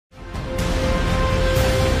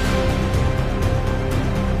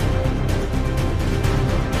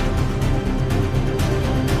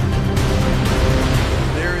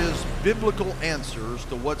biblical answers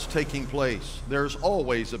to what's taking place. There's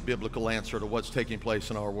always a biblical answer to what's taking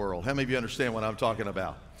place in our world. How many of you understand what I'm talking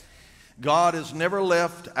about? God is never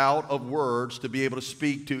left out of words to be able to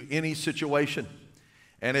speak to any situation.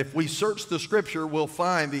 And if we search the Scripture, we'll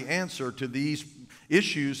find the answer to these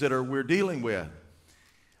issues that we're dealing with.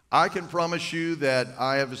 I can promise you that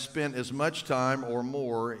I have spent as much time or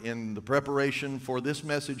more in the preparation for this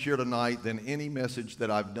message here tonight than any message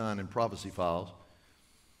that I've done in Prophecy Files.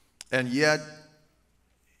 And yet,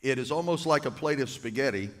 it is almost like a plate of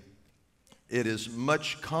spaghetti. It is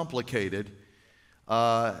much complicated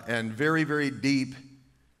and very, very deep.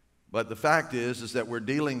 But the fact is that we're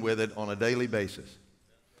dealing with it on a daily basis.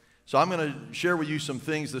 So I'm going to share with you some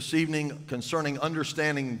things this evening concerning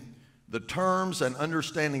understanding the terms and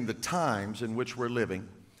understanding the times in which we're living.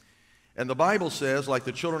 And the Bible says, like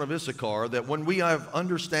the children of Issachar, that when we have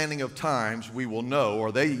understanding of times, we will know,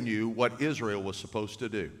 or they knew, what Israel was supposed to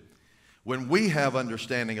do. When we have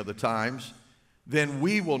understanding of the times, then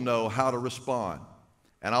we will know how to respond.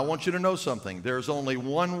 And I want you to know something. There's only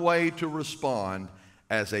one way to respond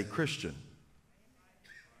as a Christian.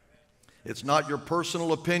 It's not your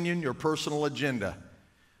personal opinion, your personal agenda,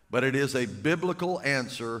 but it is a biblical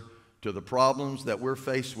answer to the problems that we're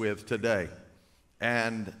faced with today.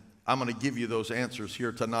 And I'm going to give you those answers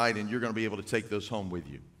here tonight, and you're going to be able to take those home with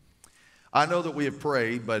you. I know that we have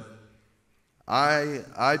prayed, but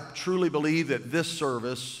I truly believe that this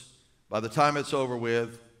service, by the time it's over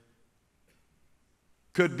with,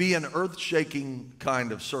 could be an earth-shaking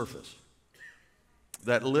kind of service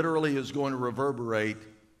that literally is going to reverberate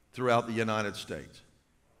throughout the United States,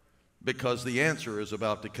 because the answer is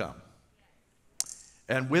about to come.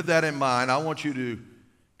 And with that in mind, I want you to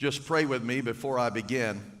just pray with me before I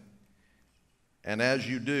begin. And as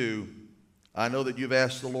you do, I know that you've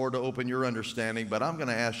asked the Lord to open your understanding, but I'm going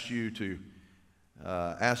to ask you to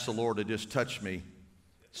ask the Lord to just touch me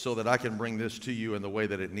so that I can bring this to you in the way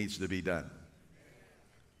that it needs to be done.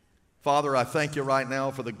 Father, I thank you right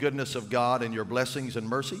now for the goodness of God and your blessings and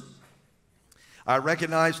mercy. I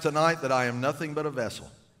recognize tonight that I am nothing but a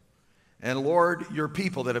vessel. And Lord, your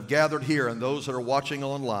people that have gathered here and those that are watching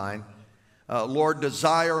online, Lord,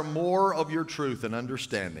 desire more of your truth and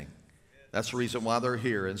understanding. That's the reason why they're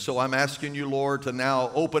here. And so I'm asking you, Lord, to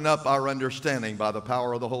now open up our understanding by the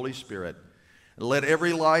power of the Holy Spirit. And let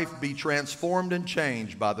every life be transformed and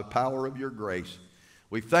changed by the power of your grace.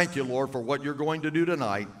 We thank you, Lord, for what you're going to do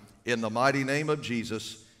tonight in the mighty name of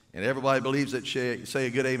Jesus. And everybody believes it, say a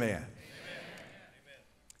good amen.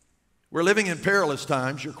 We're living in perilous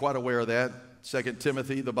times. You're quite aware of that. 2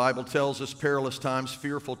 Timothy, the Bible tells us perilous times,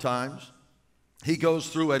 fearful times. He goes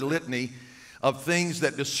through a litany of things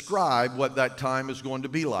that describe what that time is going to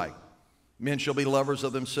be like. Men shall be lovers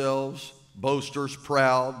of themselves, boasters,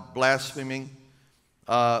 proud, blaspheming,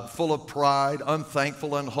 full of pride,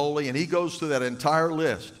 unthankful, unholy. And he goes through that entire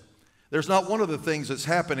list. There's not one of the things that's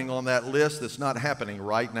happening on that list that's not happening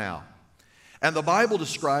right now. And the Bible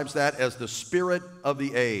describes that as the spirit of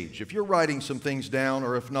the age. If you're writing some things down,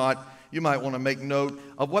 or if not, you might want to make note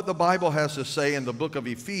of what the Bible has to say in the book of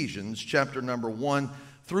Ephesians, chapter number 1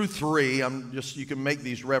 through 3. You can make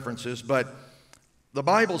these references, but the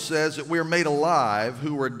Bible says that we are made alive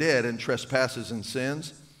who were dead in trespasses and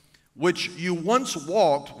sins, which you once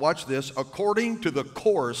walked, watch this, according to the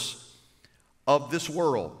course of this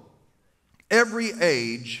world. Every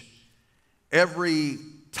age, every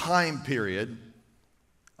time period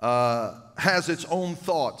has its own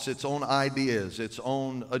thoughts, its own ideas, its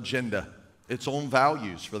own agenda, its own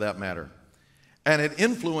values for that matter. And it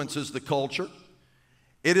influences the culture.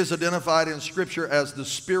 It is identified in Scripture as the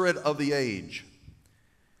spirit of the age.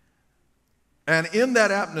 And in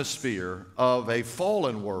that atmosphere of a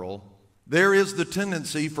fallen world, there is the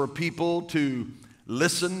tendency for people to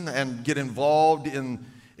listen and get involved in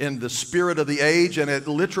the spirit of the age, and it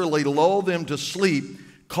literally lull them to sleep,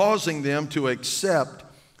 causing them to accept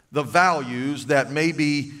the values that may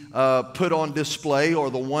be put on display, or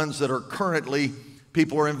the ones that are currently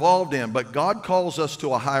people are involved in. But God calls us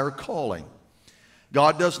to a higher calling.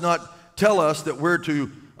 God does not tell us that we're to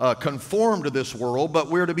conform to this world, but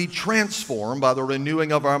we're to be transformed by the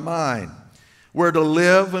renewing of our mind. We're to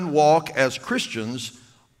live and walk as Christians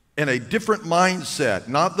in a different mindset,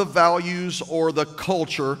 not the values or the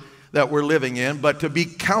culture that we're living in, but to be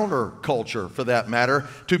counterculture for that matter,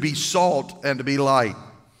 to be salt and to be light.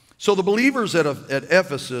 So the believers at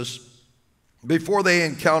Ephesus, before they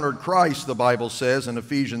encountered Christ, the Bible says in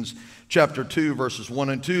Ephesians chapter 2, verses 1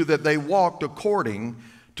 and 2, that they walked according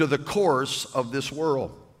to the course of this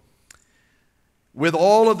world. With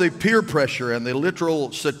all of the peer pressure and the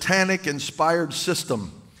literal satanic inspired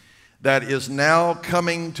system that is now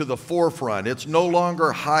coming to the forefront. It's no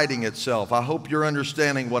longer hiding itself. I hope you're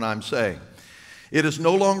understanding what I'm saying. It is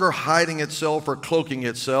no longer hiding itself or cloaking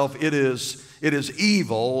itself. It is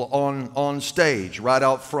evil on stage, right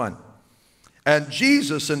out front. And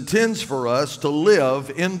Jesus intends for us to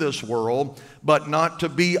live in this world, but not to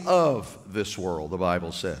be of this world, the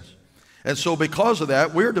Bible says. And so because of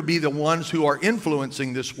that, we're to be the ones who are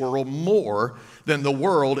influencing this world more than the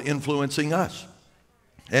world influencing us.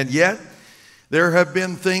 And yet, there have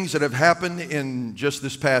been things that have happened in just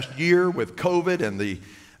this past year with COVID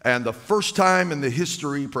and the first time in the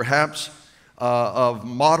history, perhaps, of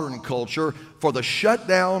modern culture for the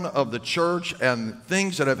shutdown of the church and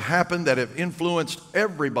things that have happened that have influenced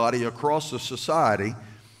everybody across the society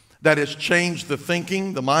that has changed the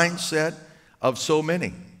thinking, the mindset of so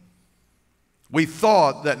many. We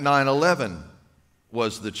thought that 9/11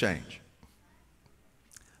 was the change.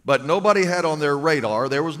 But nobody had on their radar,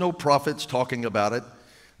 there was no prophets talking about it,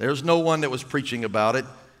 there's no one that was preaching about it,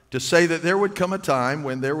 to say that there would come a time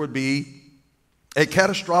when there would be a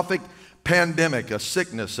catastrophic pandemic, a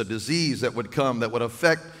sickness, a disease that would come that would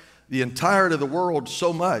affect the entirety of the world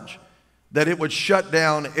so much that it would shut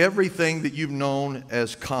down everything that you've known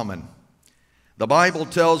as common. The Bible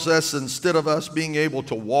tells us instead of us being able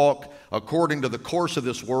to walk according to the course of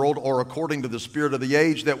this world or according to the spirit of the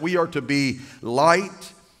age, that we are to be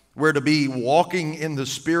light. We're to be walking in the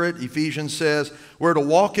Spirit. Ephesians says we're to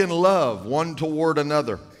walk in love one toward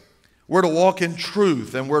another. We're to walk in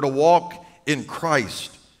truth, and we're to walk in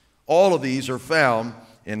Christ. All of these are found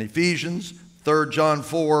in Ephesians, 3 John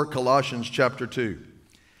 4, Colossians chapter 2.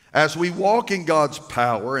 As we walk in God's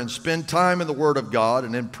power and spend time in the Word of God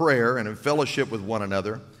and in prayer and in fellowship with one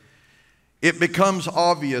another, it becomes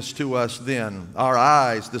obvious to us then, our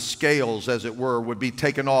eyes, the scales as it were, would be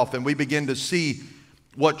taken off, and we begin to see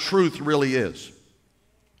what truth really is.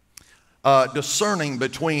 Discerning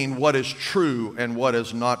between what is true and what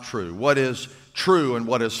is not true, what is true and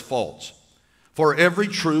what is false. For every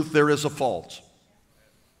truth there is a false.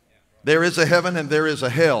 There is a heaven and there is a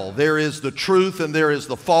hell. There is the truth and there is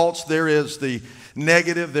the false. There is the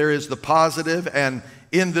negative, there is the positive, and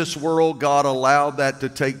in this world God allowed that to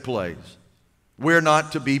take place. We're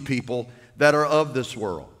not to be people that are of this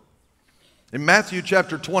world. In Matthew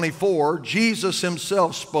chapter 24, Jesus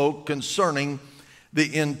himself spoke concerning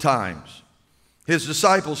the end times. His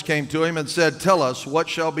disciples came to him and said, "Tell us, what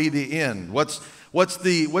shall be the end? What's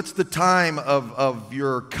the time of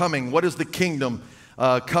your coming? What does the kingdom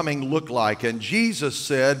coming look like?" And Jesus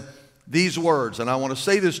said these words, and I want to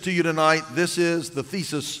say this to you tonight. This is the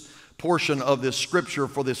thesis portion of this scripture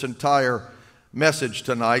for this entire message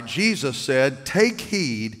tonight. Jesus said, "Take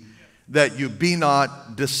heed that you be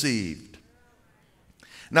not deceived."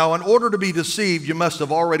 Now, in order to be deceived, you must have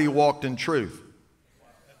already walked in truth.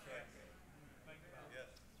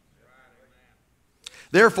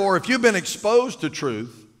 Therefore, if you've been exposed to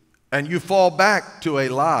truth and you fall back to a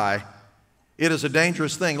lie, it is a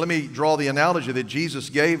dangerous thing. Let me draw the analogy that Jesus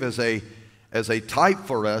gave as a type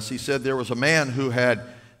for us. He said there was a man who had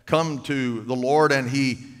come to the Lord and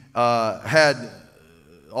he had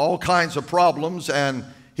all kinds of problems, and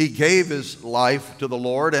he gave his life to the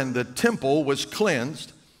Lord, and the temple was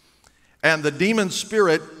cleansed, and the demon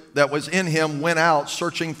spirit that was in him went out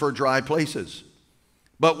searching for dry places.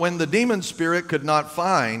 But when the demon spirit could not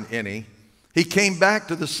find any, he came back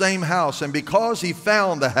to the same house, and because he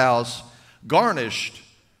found the house garnished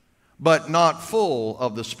but not full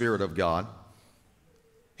of the Spirit of God,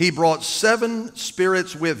 he brought 7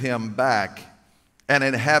 spirits with him back and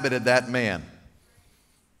inhabited that man.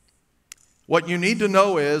 What you need to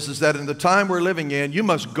know is that in the time we're living in, you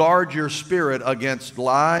must guard your spirit against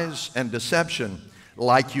lies and deception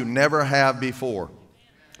like you never have before,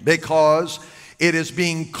 because it is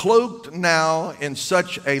being cloaked now in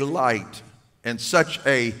such a light and such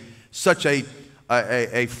a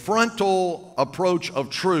frontal approach of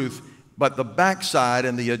truth, but the backside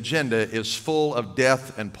and the agenda is full of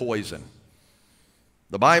death and poison.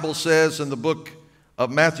 The Bible says in the book of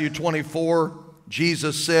Matthew 24,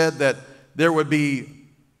 Jesus said that there would be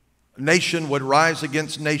nation would rise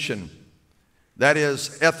against nation. That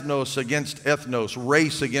is ethnos against ethnos,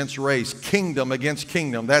 race against race, kingdom against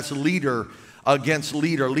kingdom. That's leader against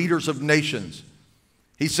leader, leaders of nations.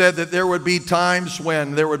 He said that there would be times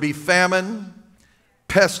when there would be famine,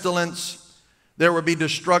 pestilence, there would be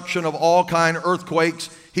destruction of all kind, earthquakes.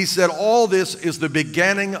 He said all this is the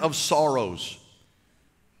beginning of sorrows.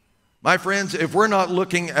 My friends, if we're not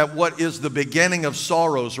looking at what is the beginning of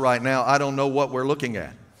sorrows right now, I don't know what we're looking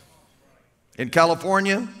at. In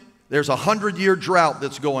California, there's a 100-year drought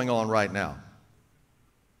that's going on right now.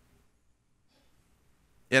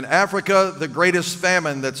 In Africa, the greatest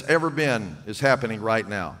famine that's ever been is happening right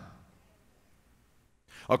now.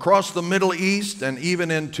 Across the Middle East and even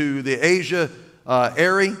into the Asia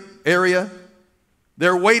area,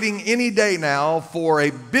 they're waiting any day now for a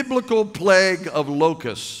biblical plague of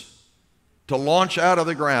locusts to launch out of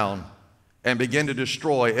the ground and begin to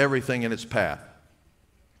destroy everything in its path.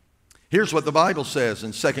 Here's what the Bible says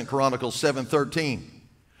in 2 Chronicles 7:13.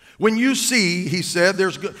 When you see, he said,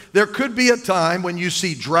 there could be a time when you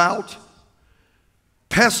see drought,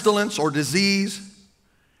 pestilence or disease,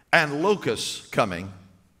 and locusts coming.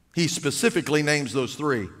 He specifically names those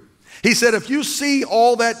three. He said, if you see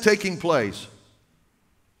all that taking place,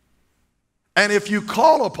 and if you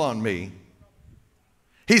call upon me,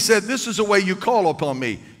 he said, this is the way you call upon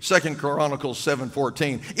me. 2 Chronicles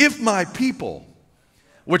 7:14. If my people,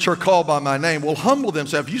 which are called by my name, will humble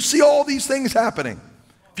themselves. You see all these things happening.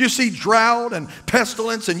 If you see drought and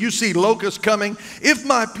pestilence and you see locusts coming, if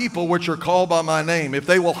my people, which are called by my name, if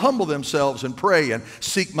they will humble themselves and pray and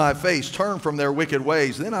seek my face, turn from their wicked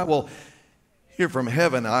ways, then I will hear from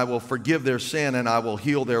heaven, I will forgive their sin, and I will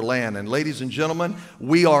heal their land. And ladies and gentlemen,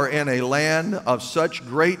 we are in a land of such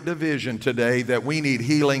great division today that we need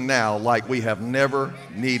healing now like we have never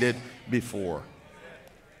needed before.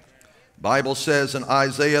 Bible says in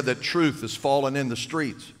Isaiah that truth has fallen in the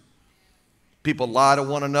streets. People lie to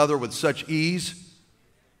one another with such ease,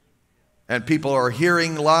 and people are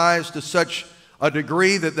hearing lies to such a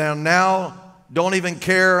degree that they now don't even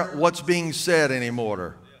care what's being said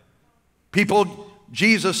anymore. People,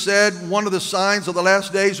 Jesus said, one of the signs of the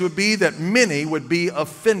last days would be that many would be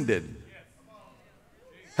offended.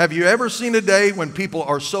 Have you ever seen a day when people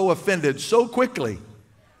are so offended so quickly?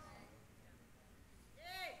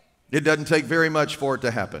 It doesn't take very much for it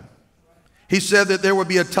to happen. He said that there would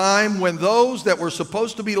be a time when those that were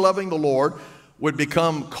supposed to be loving the Lord would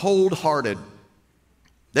become cold-hearted.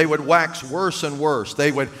 They would wax worse and worse.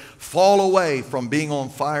 They would fall away from being on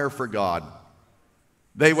fire for God.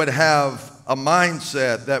 They would have a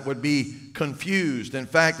mindset that would be confused. In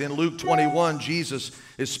fact, in Luke 21, Jesus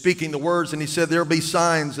is speaking the words, and he said, there will be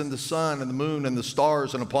signs in the sun and the moon and the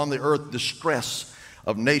stars, and upon the earth distress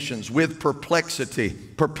of nations with perplexity.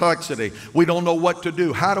 We don't know what to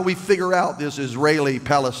do. How do we figure out this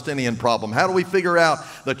Israeli-Palestinian problem? How do we figure out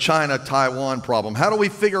the China-Taiwan problem? How do we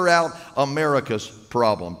figure out America's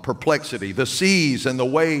problem? Perplexity. The seas and the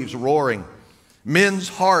waves roaring. Men's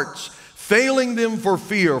hearts failing them for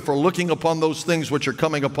fear, for looking upon those things which are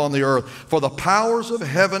coming upon the earth. For the powers of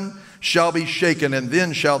heaven shall be shaken, and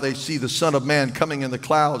then shall they see the Son of Man coming in the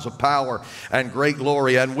clouds of power and great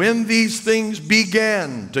glory. And when these things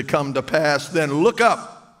begin to come to pass, then look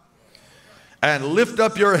up and lift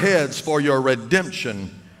up your heads, for your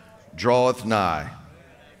redemption draweth nigh.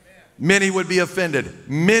 Many would be offended,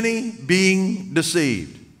 many being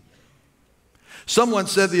deceived. Someone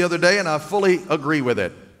said the other day, and I fully agree with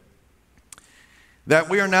it, that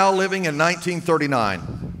we are now living in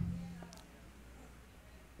 1939.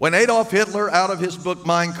 When Adolf Hitler, out of his book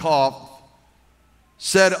Mein Kampf,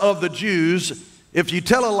 said of the Jews, if you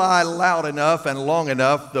tell a lie loud enough and long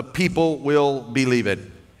enough, the people will believe it.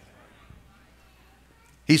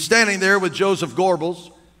 He's standing there with Joseph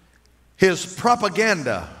Goebbels. His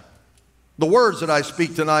propaganda, the words that I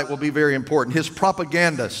speak tonight will be very important. His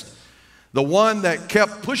propagandist, the one that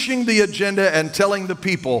kept pushing the agenda and telling the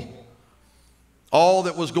people all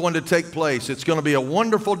that was going to take place. It's going to be a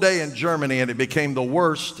wonderful day in Germany, and it became the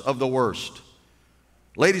worst of the worst.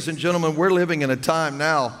 Ladies and gentlemen, we're living in a time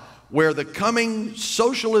now where the coming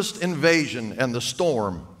socialist invasion and the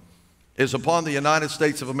storm is upon the United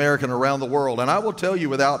States of America and around the world. And I will tell you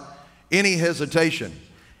without any hesitation,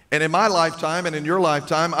 and in my lifetime and in your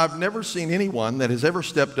lifetime, I've never seen anyone that has ever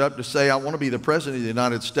stepped up to say, I want to be the President of the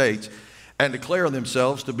United States, and declare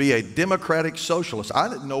themselves to be a democratic socialist. I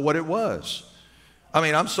didn't know what it was. I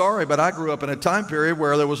mean, I'm sorry, but I grew up in a time period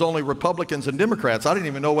where there was only Republicans and Democrats. I didn't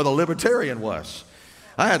even know what a libertarian was.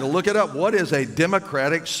 I had to look it up. What is a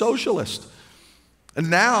democratic socialist? And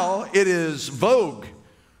now it is vogue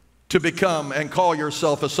to become and call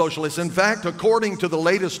yourself a socialist. In fact, according to the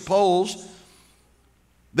latest polls,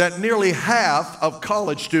 that nearly half of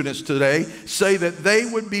college students today say that they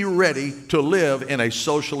would be ready to live in a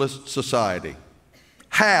socialist society.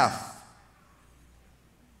 Half.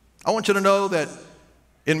 I want you to know that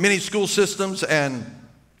in many school systems and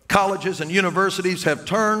colleges and universities have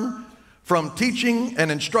turned from teaching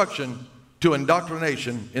and instruction to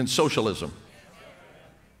indoctrination in socialism.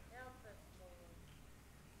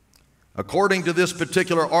 According to this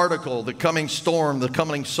particular article, the coming storm, the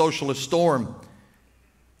coming socialist storm,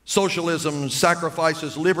 Socialism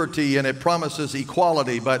sacrifices liberty and it promises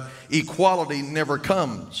equality, but equality never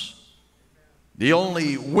comes. The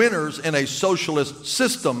only winners in a socialist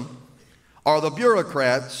system are the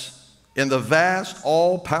bureaucrats in the vast,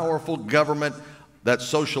 all-powerful government that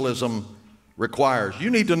socialism requires. You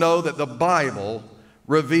need to know that the Bible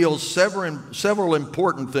reveals several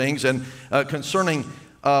important things and concerning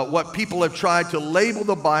what people have tried to label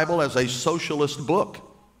the Bible as a socialist book.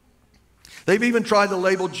 They've even tried to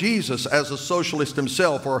label Jesus as a socialist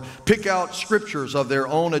himself, or pick out scriptures of their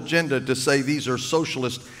own agenda to say these are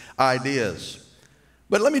socialist ideas.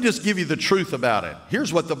 But let me just give you the truth about it.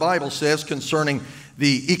 Here's what the Bible says concerning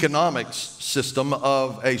the economics system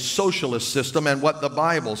of a socialist system and what the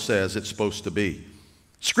Bible says it's supposed to be.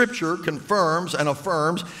 Scripture confirms and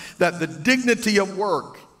affirms that the dignity of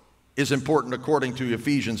work is important according to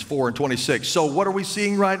Ephesians 4:26. So what are we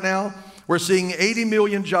seeing right now? We're seeing 80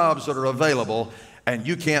 million jobs that are available, and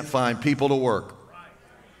you can't find people to work.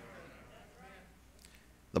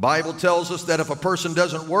 The Bible tells us that if a person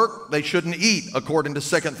doesn't work, they shouldn't eat, according to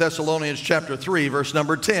 2 Thessalonians chapter 3, verse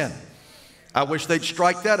number 10. I wish they'd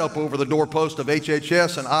strike that up over the doorpost of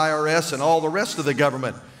HHS and IRS and all the rest of the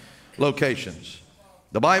government locations.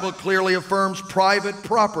 The Bible clearly affirms private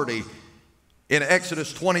property in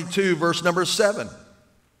Exodus 22, verse number 7.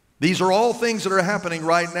 These are all things that are happening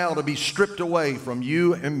right now to be stripped away from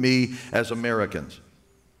you and me as Americans.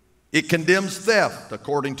 It condemns theft,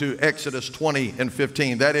 according to Exodus 20 and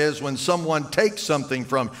 15. That is, when someone takes something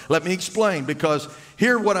from. Let me explain, because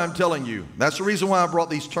hear what I'm telling you. That's the reason why I brought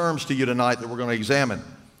these terms to you tonight that we're going to examine.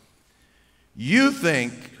 You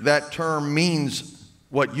think that term means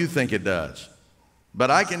what you think it does.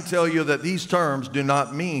 But I can tell you that these terms do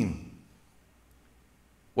not mean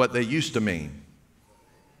what they used to mean.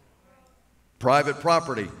 Private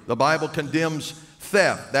property. The Bible condemns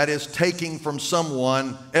theft. That is, taking from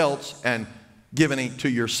someone else and giving it to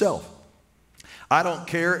yourself. I don't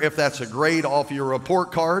care if that's a grade off your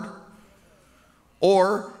report card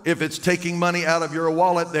or if it's taking money out of your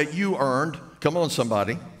wallet that you earned. Come on,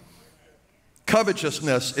 somebody.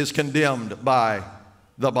 Covetousness is condemned by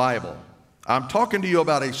the Bible. I'm talking to you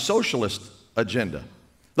about a socialist agenda.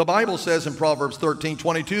 The Bible says in Proverbs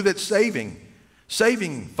 13:22 that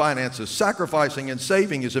saving finances, sacrificing and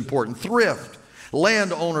saving is important. Thrift,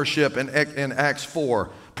 land ownership in Acts 4.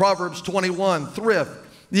 Proverbs 21, thrift,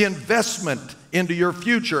 the investment into your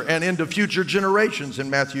future and into future generations in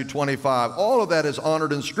Matthew 25. All of that is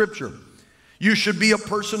honored in Scripture. You should be a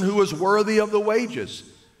person who is worthy of the wages.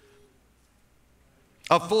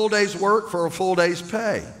 A full day's work for a full day's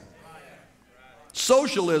pay.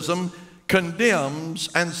 Socialism condemns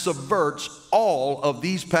and subverts all of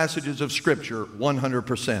these passages of Scripture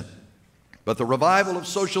 100%. But the revival of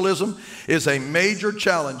socialism is a major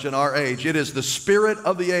challenge in our age. It is the spirit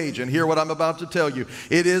of the age. And hear what I'm about to tell you.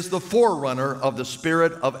 It is the forerunner of the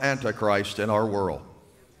spirit of Antichrist in our world.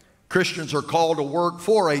 Christians are called to work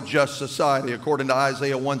for a just society, according to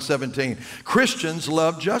Isaiah 1:17. Christians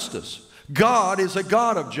love justice. God is a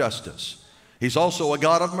God of justice. He's also a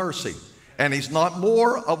God of mercy. And He's not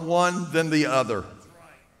more of one than the other.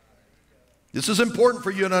 This is important for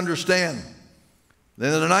you to understand. In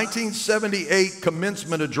the 1978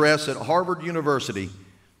 commencement address at Harvard University,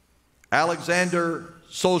 Alexander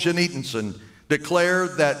Solzhenitsyn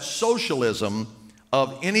declared that socialism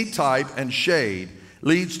of any type and shade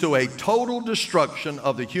leads to a total destruction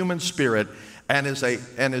of the human spirit and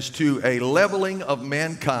is to a leveling of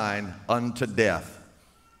mankind unto death.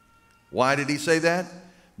 Why did he say that?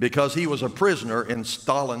 Because he was a prisoner in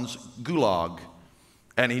Stalin's gulag,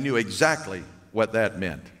 and he knew exactly what that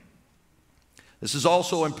meant. This is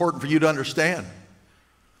also important for you to understand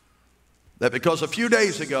that because a few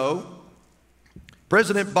days ago,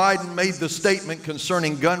 President Biden made the statement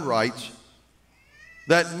concerning gun rights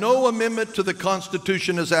that no amendment to the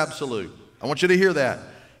Constitution is absolute. I want you to hear that.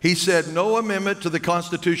 He said no amendment to the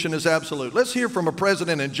Constitution is absolute. Let's hear from a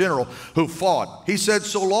president in general who fought. He said,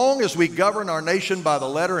 so long as we govern our nation by the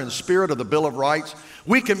letter and spirit of the Bill of Rights,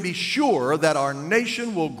 we can be sure that our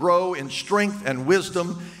nation will grow in strength and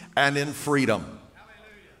wisdom and in freedom.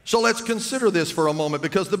 So let's consider this for a moment,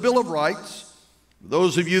 because the Bill of Rights,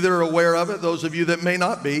 those of you that are aware of it, those of you that may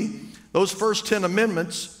not be, those first 10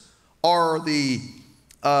 amendments are the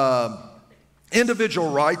individual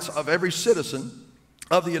rights of every citizen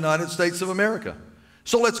of the United States of America.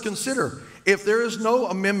 So let's consider, if there is no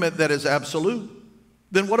amendment that is absolute,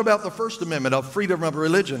 then what about the First Amendment of freedom of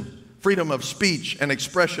religion, freedom of speech and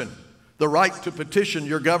expression, the right to petition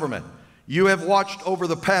your government? You have watched over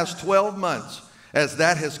the past 12 months as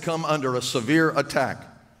that has come under a severe attack.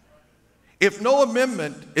 If no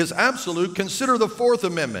amendment is absolute, consider the Fourth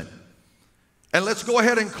Amendment. And let's go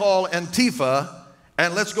ahead and call Antifa,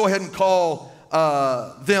 and let's go ahead and call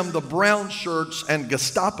them the brown shirts and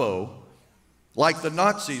Gestapo, like the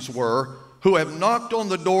Nazis were, who have knocked on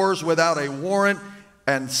the doors without a warrant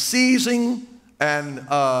and seizing and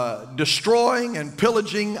destroying and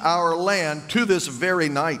pillaging our land to this very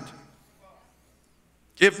night.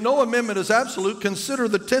 If no amendment is absolute, consider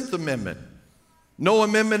the 10th Amendment. No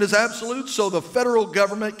amendment is absolute, so the federal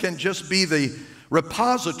government can just be the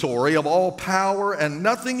repository of all power, and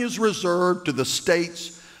nothing is reserved to the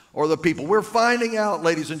states or the people. We're finding out,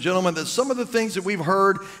 ladies and gentlemen, that some of the things that we've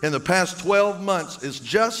heard in the past 12 months is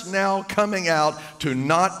just now coming out to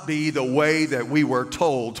not be the way that we were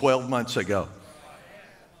told 12 months ago.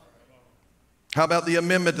 How about the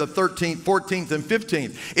amendment, the 13th, 14th, and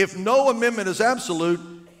 15th? If no amendment is absolute,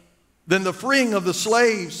 then the freeing of the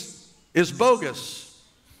slaves is bogus.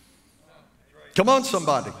 Come on,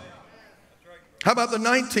 somebody. How about the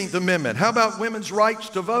 19th Amendment? How about women's rights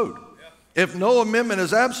to vote? If no amendment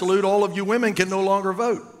is absolute, all of you women can no longer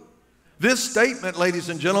vote. This statement, ladies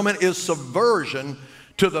and gentlemen, is subversion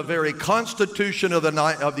to the very Constitution of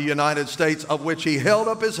the United States, of which he held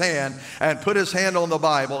up his hand and put his hand on the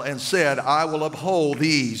Bible and said, I will uphold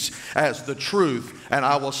these as the truth, and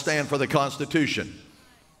I will stand for the Constitution.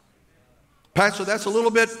 Pastor, that's a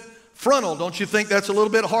little bit frontal. Don't you think that's a little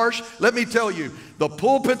bit harsh? Let me tell you, the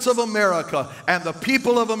pulpits of America and the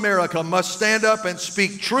people of America must stand up and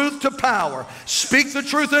speak truth to power. Speak the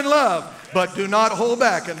truth in love, but do not hold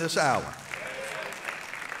back in this hour.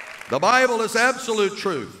 The Bible is absolute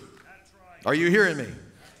truth. Are you hearing me?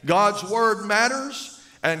 God's word matters,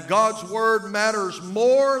 and God's word matters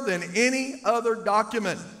more than any other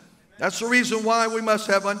document. That's the reason why we must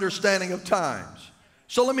have understanding of times.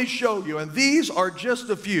 So let me show you, and these are just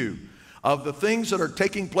a few of the things that are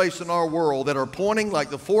taking place in our world that are pointing like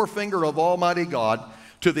the forefinger of Almighty God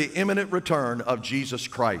to the imminent return of Jesus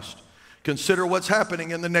Christ. Consider what's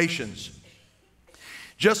happening in the nations.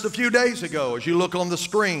 Just a few days ago, as you look on the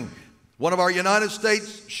screen, one of our United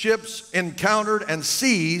States ships encountered and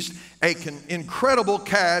seized an incredible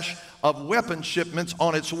cache of weapon shipments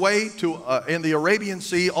on its way to, in the Arabian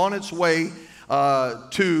Sea, on its way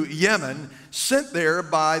to Yemen, sent there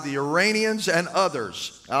by the Iranians and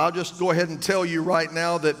others. I'll just go ahead and tell you right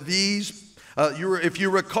now that these, if you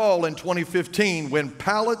recall in 2015, when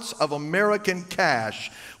pallets of American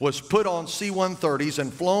cash was put on C-130s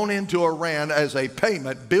and flown into Iran as a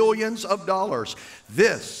payment, billions of dollars.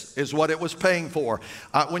 This is what it was paying for.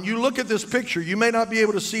 When you look at this picture, you may not be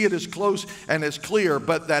able to see it as close and as clear,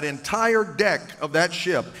 but that entire deck of that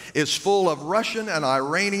ship is full of Russian and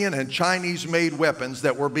Iranian and Chinese-made weapons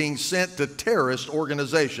that were being sent to terrorist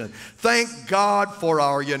organizations. Thank God for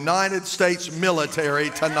our United States military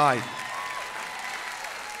tonight.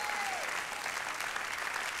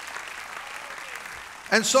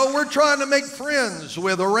 And so we're trying to make friends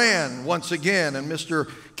with Iran once again. And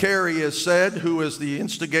Mr. Kerry has said, who is the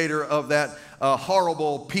instigator of that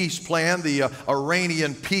horrible peace plan, the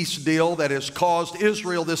Iranian peace deal that has caused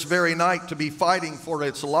Israel this very night to be fighting for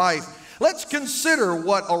its life. Let's consider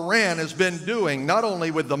what Iran has been doing, not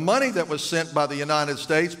only with the money that was sent by the United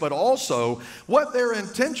States, but also what their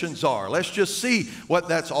intentions are. Let's just see what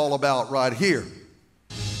that's all about right here.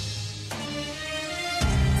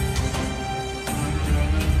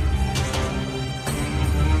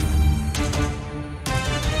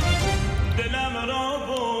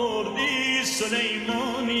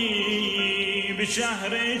 سلیمانی به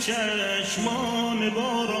شهر چشمان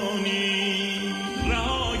بارانی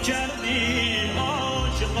رها کردی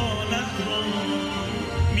عاشقانت را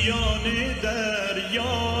میان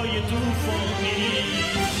دریای طوفانی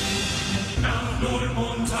نحن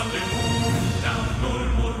المنتقمون نحن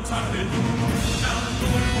المتحدون نحن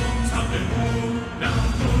المنتقمون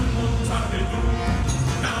نحن المتحدون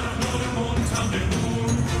نحن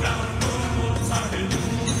المنتقمون نحن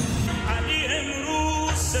المتحدون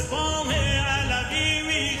سپاه علوی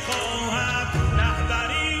میخواهد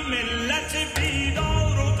رهبری ملت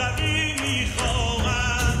بیدار و قوی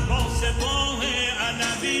میخواهد با سپاه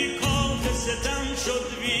علوی کاخ ستم شد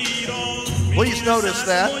ویران. Please notice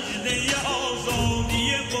that. مژده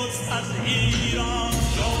آزادی قدس از ایران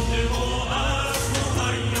جاده و اسب و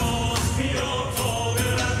حیات بیا تا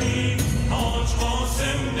برویم حاج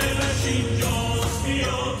قاسم دلش اینجاست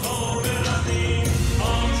بیا تا برویم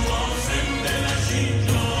حاج قاسم دلش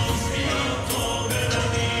اینجاست.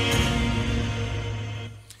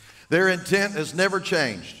 Their intent has never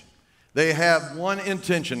changed. They have one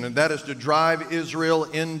intention, and that is to drive Israel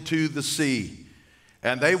into the sea.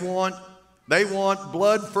 And they want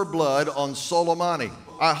blood for blood on Soleimani.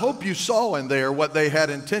 I hope you saw in there what they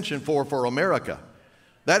had intention for America.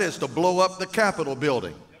 That is to blow up the Capitol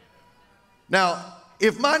building. Now,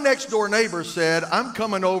 if my next door neighbor said, I'm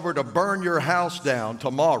coming over to burn your house down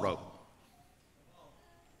tomorrow,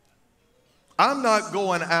 I'm not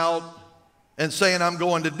going out and saying I'm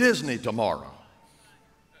going to Disney tomorrow.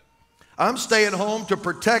 I'm staying home to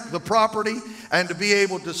protect the property and to be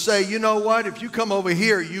able to say, you know what, if you come over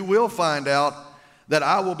here, you will find out that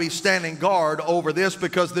I will be standing guard over this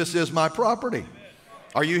because this is my property.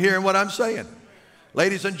 Are you hearing what I'm saying?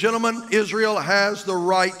 Ladies and gentlemen, Israel has the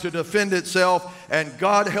right to defend itself, and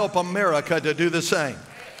God help America to do the same.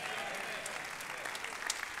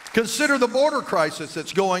 Consider the border crisis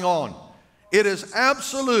that's going on. It is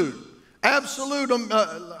absolute. Let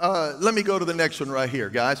me go to the next one right here,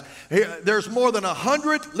 guys. There's more than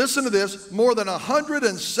 100, listen to this, more than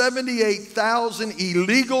 178,000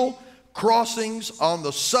 illegal crossings on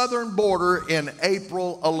the southern border in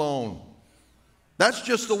April alone. That's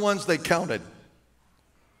just the ones they counted.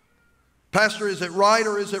 Pastor, is it right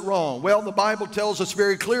or is it wrong? Well, the Bible tells us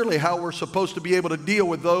very clearly how we're supposed to be able to deal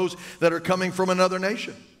with those that are coming from another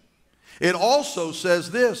nation. It also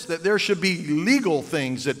says this, that there should be legal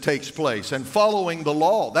things that takes place and following the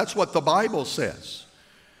law. That's what the Bible says.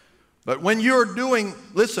 But when you're doing,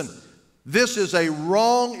 listen, this is a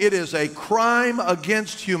wrong, it is a crime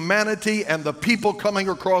against humanity and the people coming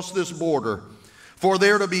across this border for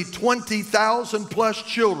there to be 20,000 plus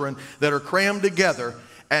children that are crammed together,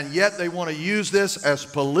 and yet they want to use this as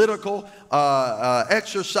political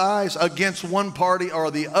exercise against one party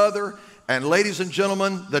or the other. And ladies and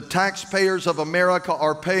gentlemen, the taxpayers of America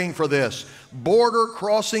are paying for this. Border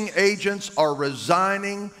crossing agents are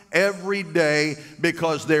resigning every day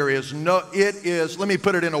because there is let me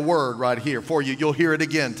put it in a word right here for you. You'll hear it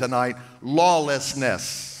again tonight.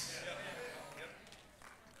 Lawlessness.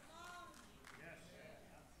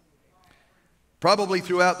 Probably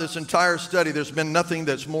throughout this entire study, there's been nothing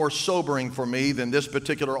that's more sobering for me than this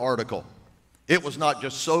particular article. It was not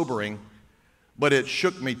just sobering, but it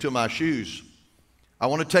shook me to my shoes. I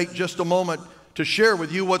want to take just a moment to share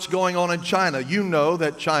with you what's going on in China. You know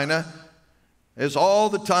that China is all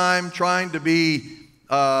the time trying to be,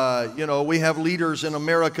 we have leaders in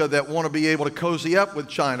America that want to be able to cozy up with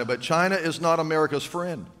China, but China is not America's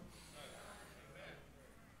friend.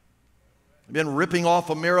 They've been ripping off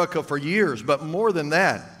America for years, but more than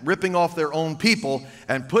that, ripping off their own people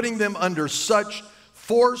and putting them under such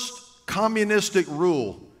forced communistic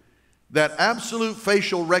rule that absolute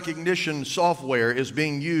facial recognition software is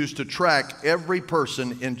being used to track every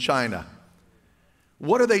person in China.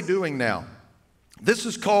 What are they doing now? This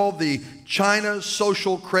is called the China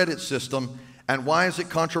Social Credit System. And why is it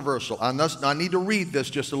controversial? I need to read this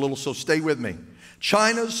just a little, so stay with me.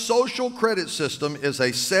 China's social credit system is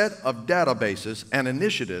a set of databases and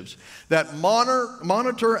initiatives that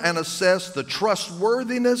monitor and assess the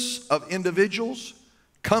trustworthiness of individuals,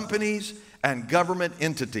 companies, and government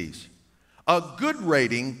entities. A good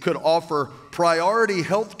rating could offer priority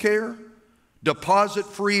health care,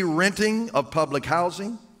 deposit-free renting of public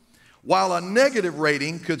housing, while a negative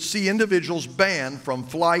rating could see individuals banned from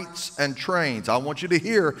flights and trains. I want you to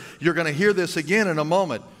hear, you're going to hear this again in a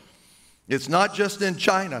moment. It's not just in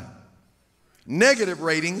China. Negative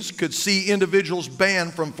ratings could see individuals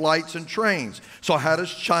banned from flights and trains. So how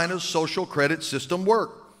does China's social credit system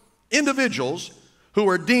work? Individuals who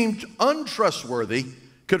are deemed untrustworthy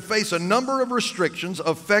could face a number of restrictions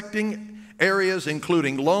affecting areas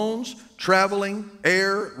including loans, traveling,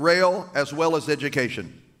 air, rail, as well as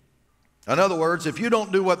education. In other words, if you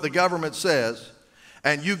don't do what the government says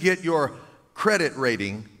and you get your credit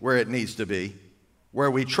rating where it needs to be, where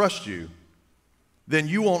we trust you, then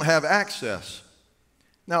you won't have access.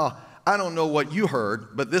 Now, I don't know what you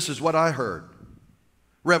heard, but this is what I heard.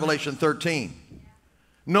 Revelation 13.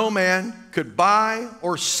 No man could buy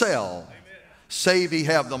or sell save he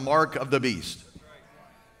have the mark of the beast.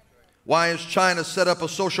 Why has China set up a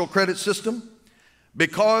social credit system?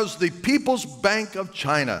 Because the People's Bank of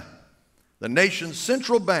China, the nation's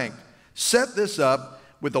central bank, set this up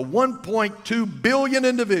with the 1.2 billion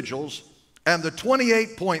individuals and the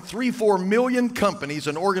 28.34 million companies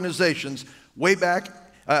and organizations way back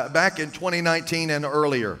in 2019 and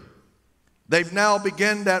earlier. They've now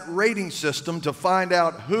begun that rating system to find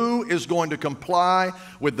out who is going to comply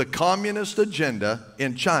with the communist agenda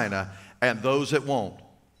in China and those that won't.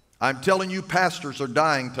 I'm telling you, pastors are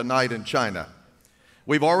dying tonight in China.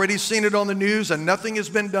 We've already seen it on the news and nothing has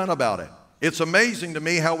been done about it. It's amazing to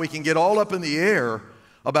me how we can get all up in the air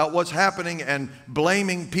about what's happening and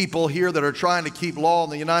blaming people here that are trying to keep law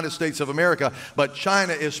in the United States of America. But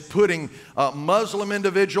China is putting Muslim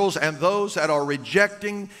individuals and those that are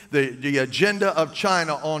rejecting the agenda of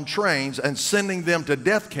China on trains and sending them to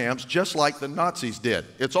death camps just like the Nazis did.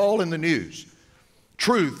 It's all in the news.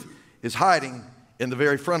 Truth is hiding in the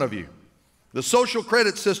very front of you. The social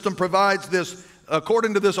credit system provides this,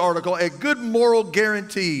 according to this article, a good moral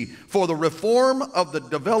guarantee for the reform of the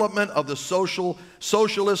development of the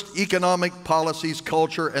socialist economic policies,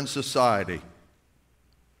 culture, and society.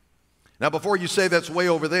 Now, before you say that's way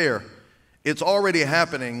over there, it's already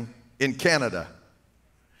happening in Canada.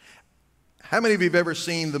 How many of you have ever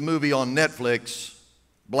seen the movie on Netflix,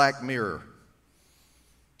 Black Mirror?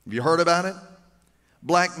 Have you heard about it?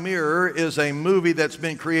 Black Mirror is a movie that's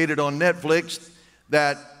been created on Netflix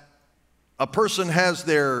that a person has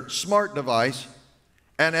their smart device,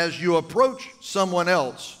 and as you approach someone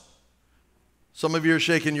else, some of you are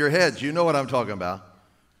shaking your heads, you know what I'm talking about.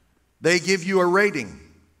 They give you a rating,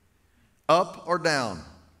 up or down.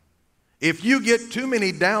 If you get too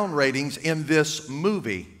many down ratings in this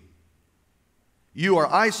movie, you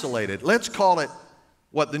are isolated. Let's call it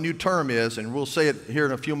what the new term is, and we'll say it here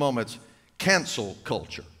in a few moments, cancel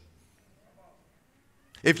culture.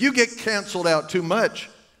 If you get canceled out too much,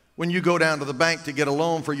 when you go down to the bank to get a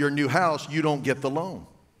loan for your new house, you don't get the loan.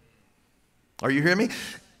 Are you hearing me?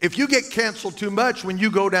 If you get canceled too much when you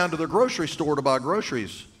go down to the grocery store to buy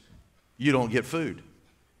groceries, you don't get food.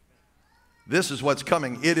 This is what's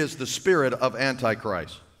coming. It is the spirit of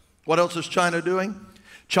Antichrist. What else is China doing?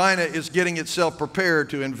 China is getting itself prepared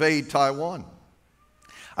to invade Taiwan.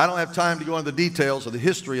 I don't have time to go into the details of the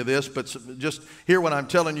history of this, but just hear what I'm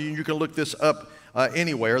telling you. You can look this up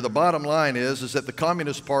anywhere. The bottom line is that the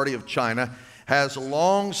Communist Party of China has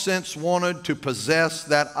long since wanted to possess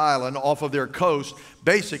that island off of their coast,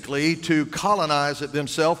 basically to colonize it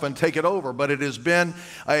themselves and take it over. But it has been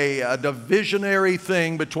a divisionary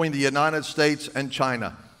thing between the United States and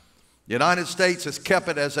China. The United States has kept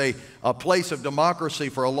it as a place of democracy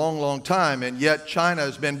for a long, long time, and yet China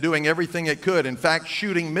has been doing everything it could, in fact,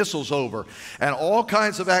 shooting missiles over and all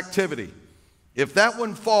kinds of activity. If that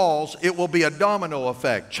one falls, it will be a domino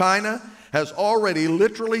effect. China has already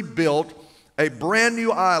literally built a brand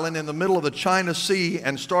new island in the middle of the China Sea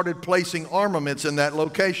and started placing armaments in that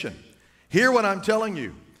location. Hear what I'm telling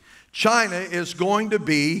you. China is going to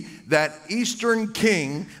be that eastern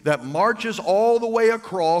king that marches all the way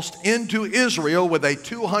across into Israel with a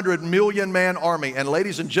 200 million man army. And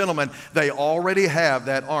ladies and gentlemen, they already have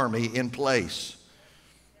that army in place.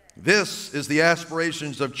 This is the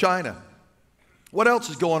aspirations of China. What else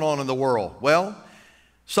is going on in the world? Well,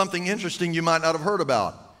 something interesting you might not have heard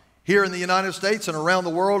about. Here in the United States and around the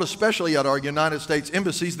world, especially at our United States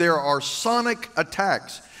embassies, there are sonic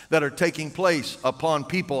attacks that are taking place upon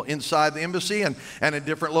people inside the embassy and in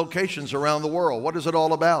different locations around the world. What is it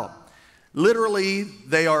all about? Literally,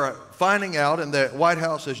 they are finding out, and the White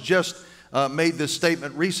House has just made this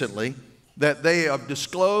statement recently, that they have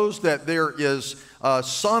disclosed that there is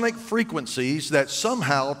sonic frequencies that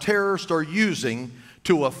somehow terrorists are using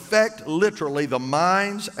to affect literally the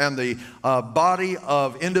minds and the body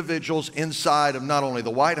of individuals inside of not only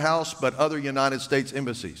the White House, but other United States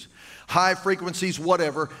embassies. High frequencies,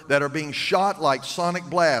 whatever, that are being shot like sonic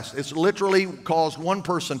blasts. It's literally caused one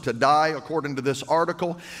person to die, according to this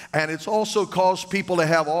article, and it's also caused people to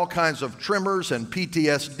have all kinds of tremors and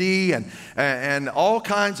PTSD and all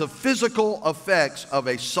kinds of physical effects of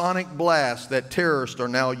a sonic blast that terrorists are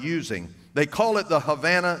now using. They call it the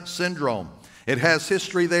Havana Syndrome. It has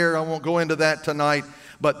history there. I won't go into that tonight,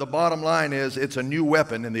 but the bottom line is it's a new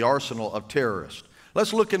weapon in the arsenal of terrorists.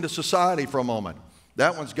 Let's look into society for a moment.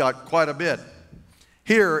 That one's got quite a bit.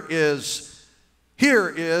 Here is,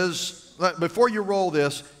 before you roll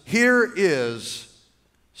this, here is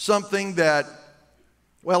something that,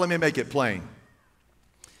 well, let me make it plain.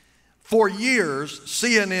 For years,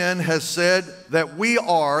 CNN has said that we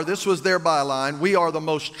are, this was their byline, we are the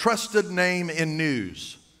most trusted name in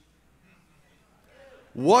news.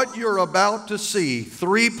 What you're about to see,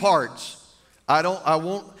 3 parts.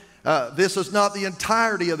 This is not the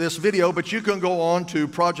entirety of this video, but you can go on to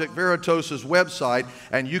Project Veritas's website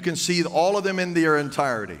and you can see all of them in their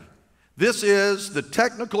entirety. This is the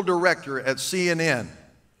technical director at CNN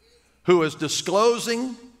who is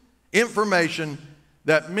disclosing information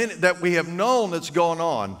that we have known that's going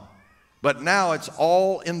on, but now it's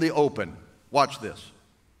all in the open. Watch this.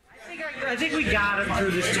 I think we got him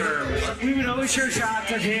through this term. We would always show shots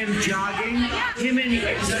of him jogging, him in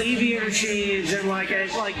aviator shades, and like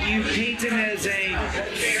you paint him as a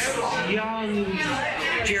young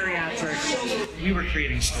geriatric. We were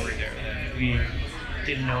creating a story there. We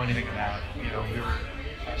didn't know anything about.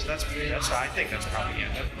 So I think that's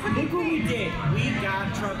propaganda. Look what we did. We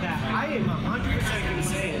got Trump out. I am 100% going to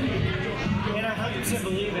say it, and I 100%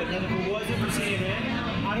 believe it. That if it wasn't for CNN,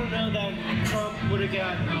 I don't know that Trump would have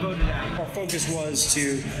got voted out. Our focus was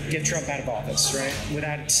to get Trump out of office, right?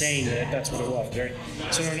 Without saying that, that's what it was, right?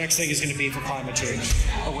 So our next thing is going to be for climate change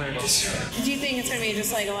awareness. Do you think it's going to be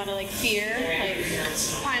just like a lot of like fear, like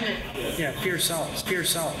climate? Yeah, fear sells. Fear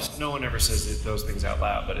sells. No one ever says those things out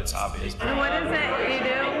loud, but it's obvious. And what is it you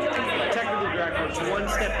do? Technical director, it's one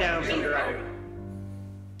step down from director.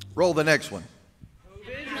 Roll the next one.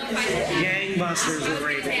 Gangbusters were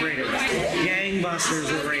rated.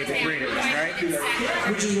 Gangbusters were rated, right?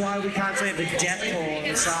 Which is why we constantly have the death toll on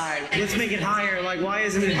the side. Let's make it higher. Like, why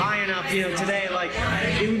isn't it high enough, today? Like,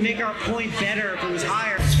 it would make our point better if it was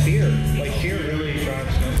higher. It's fear. Like, fear really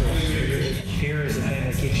drives numbers. Fear is the thing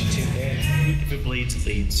that keeps you tuned in. If it bleeds, it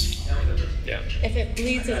leads. Yeah. If it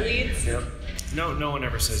bleeds, it leads? Yep. No one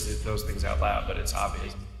ever says those things out loud, but it's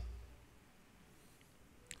obvious.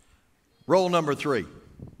 Roll number 3.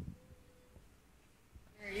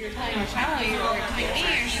 You're telling Michelle, you were telling me,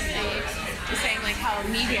 you're saying like how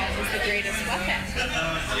media is the greatest weapon.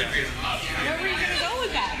 Where were you going to go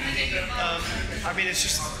with that? I mean, it's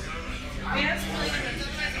just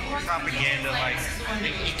propaganda. Like,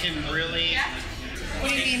 you can really. What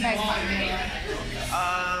do you mean by propaganda?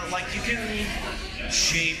 Like, you can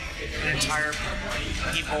shape an entire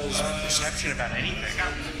people's perception about anything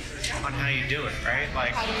on how you do it, right?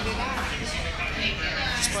 Like, How do you do that?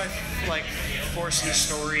 just by like forcing a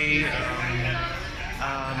story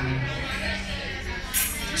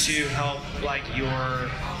to help like your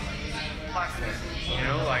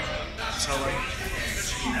platform, like so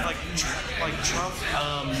like Trump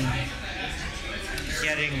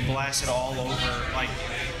getting blasted all over, like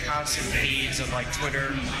constant feeds of like Twitter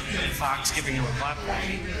and Fox giving him a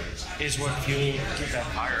platform is what fueled that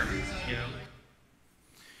fire,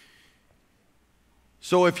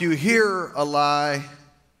 So if you hear a lie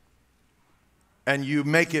and you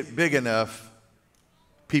make it big enough,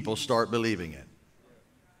 people start believing it.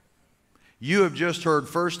 You have just heard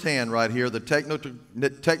firsthand right here the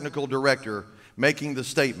technical director making the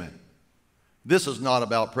statement. This is not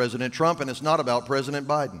about President Trump and it's not about President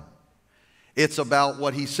Biden. It's about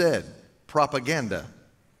what he said, propaganda.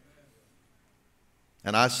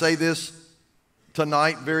 And I say this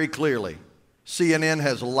tonight very clearly. CNN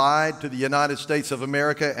has lied to the United States of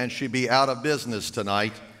America and should be out of business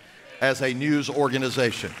tonight as a news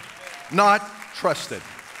organization. Not trusted.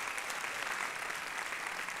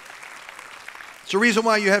 It's the reason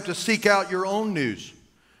why you have to seek out your own news.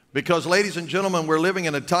 Because, ladies and gentlemen, we're living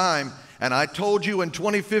in a time, and I told you in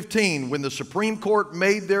 2015 when the Supreme Court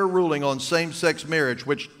made their ruling on same-sex marriage,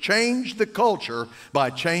 which changed the culture by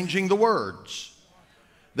changing the words,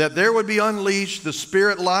 that there would be unleashed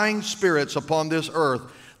the lying spirits upon this earth,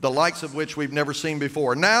 the likes of which we've never seen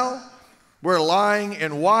before. Now, we're lying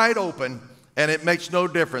in wide open, and it makes no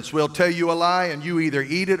difference. We'll tell you a lie, and you either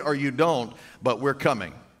eat it or you don't, but we're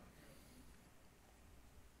coming.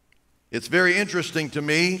 It's very interesting to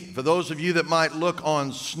me, for those of you that might look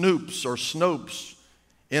on Snopes or Snopes,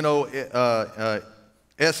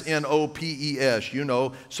 S-N-O-P-E-S,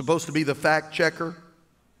 supposed to be the fact checker.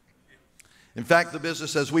 In fact, the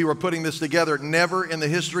business, as we were putting this together, never in the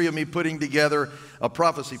history of me putting together a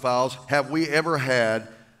Prophecy Files have we ever had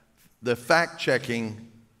the fact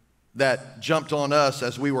checking that jumped on us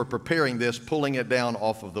as we were preparing this, pulling it down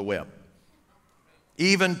off of the web.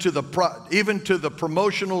 Even to the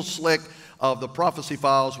promotional slick of the Prophecy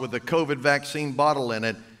Files with the COVID vaccine bottle in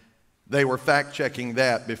it, they were fact checking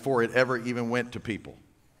that before it ever even went to people.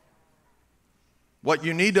 What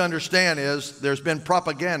you need to understand is there's been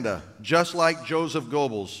propaganda, just like Joseph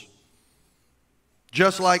Goebbels,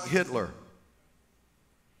 just like Hitler.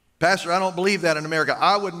 Pastor, I don't believe that in America.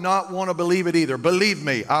 I would not want to believe it either. Believe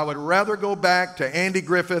me, I would rather go back to Andy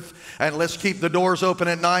Griffith and let's keep the doors open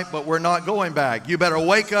at night, but we're not going back. You better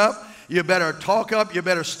wake up, you better talk up, you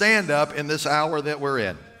better stand up in this hour that we're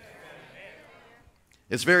in.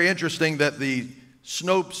 It's very interesting that the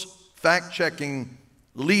Snopes fact-checking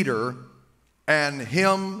leader and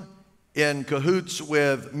him in cahoots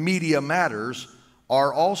with Media Matters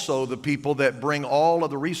are also the people that bring all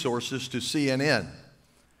of the resources to CNN.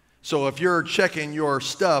 So if you're checking your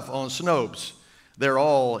stuff on Snopes, they're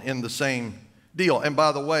all in the same deal. And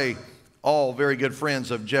by the way, all very good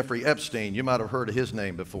friends of Jeffrey Epstein. You might have heard of his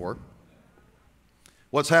name before.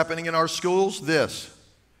 What's happening in our schools? This.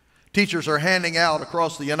 Teachers are handing out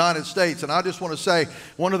across the United States, and I just want to say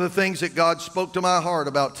one of the things that God spoke to my heart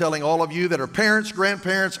about telling all of you that are parents,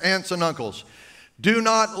 grandparents, aunts, and uncles, Do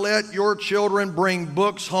not let your children bring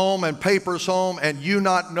books home and papers home and you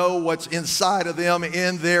not know what's inside of them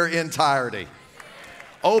in their entirety.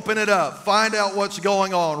 Open it up, find out what's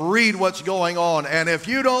going on, read what's going on, and if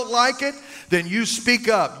you don't like it, then you speak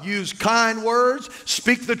up. Use kind words,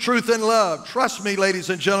 speak the truth in love. Trust me,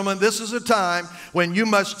 ladies and gentlemen, this is a time when you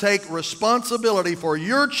must take responsibility for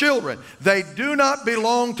your children. They do not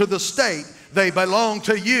belong to the state, they belong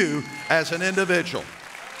to you as an individual.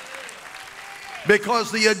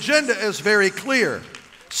 Because the agenda is very clear.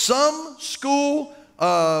 Some school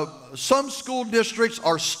districts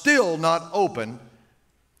are still not open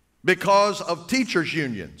because of teachers'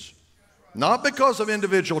 unions. Not because of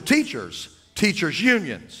individual teachers, teachers'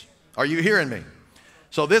 unions. Are you hearing me?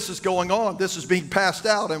 So this is going on. This is being passed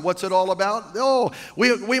out. And what's it all about? Oh,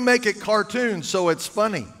 we make it cartoons so it's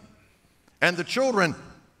funny. And the children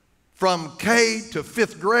from K to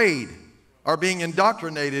 5th grade are being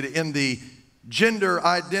indoctrinated in the gender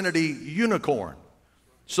identity unicorn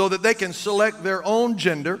so that they can select their own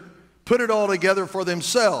gender, put it all together for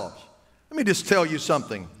themselves. Let me just tell you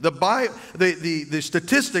something. The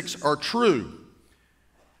statistics are true,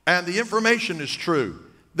 and the information is true,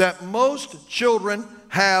 that most children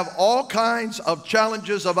have all kinds of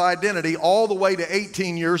challenges of identity all the way to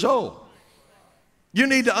 18 years old. You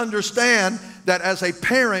need to understand that as a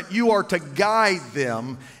parent, you are to guide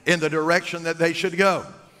them in the direction that they should go.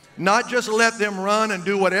 Not just let them run and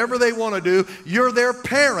do whatever they want to do. You're their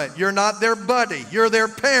parent. You're not their buddy. You're their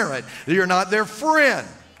parent. You're not their friend.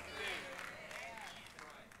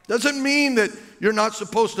 Doesn't mean that you're not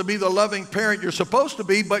supposed to be the loving parent you're supposed to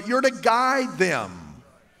be, but you're to guide them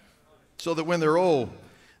so that when they're old,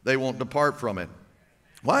 they won't depart from it.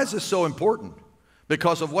 Why is this so important?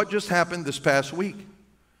 Because of what just happened this past week.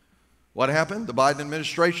 What happened? The Biden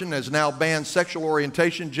administration has now banned sexual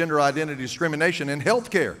orientation, gender identity discrimination in health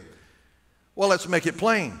care. Well, let's make it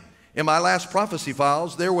plain. In my last prophecy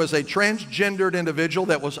files, there was a transgendered individual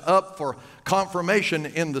that was up for confirmation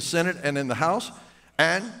in the Senate and in the House.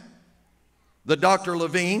 And the Dr.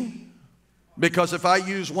 Levine, because if I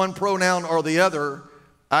use one pronoun or the other,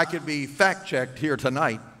 I could be fact-checked here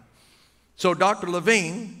tonight. So Dr.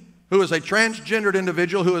 Levine, who is a transgendered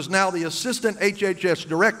individual who is now the assistant HHS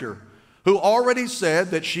director, who already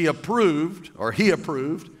said that she approved, or he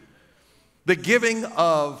approved, the giving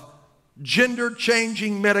of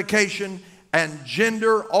gender-changing medication and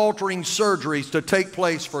gender-altering surgeries to take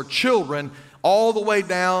place for children all the way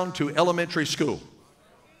down to elementary school.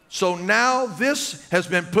 So now this has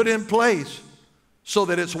been put in place so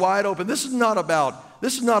that it's wide open. This is not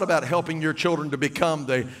about helping your children to become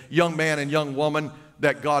the young man and young woman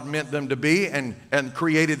that God meant them to be and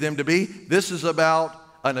created them to be. This is about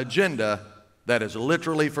an agenda that is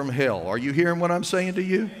literally from hell. Are you hearing what I'm saying to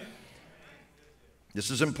you?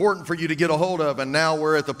 This is important for you to get a hold of, and now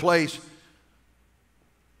we're at the place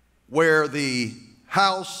where the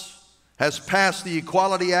House has passed the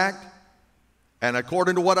Equality Act. And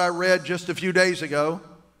according to what I read just a few days ago,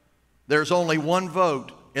 there's only one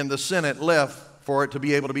vote in the Senate left for it to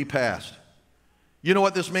be able to be passed. You know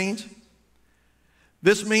what this means?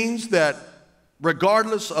 This means that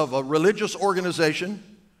regardless of a religious organization,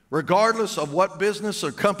 regardless of what business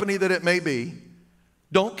or company that it may be,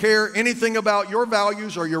 don't care anything about your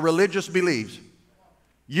values or your religious beliefs,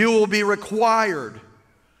 you will be required,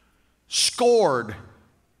 scored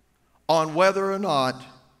on whether or not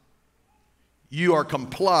you are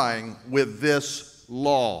complying with this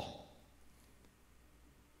law.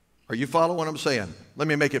 Are you following what I'm saying? Let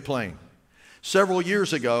me make it plain. Several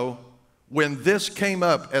years ago, when this came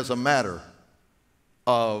up as a matter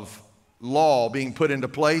of law being put into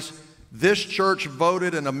place, this church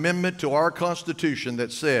voted an amendment to our Constitution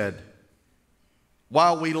that said,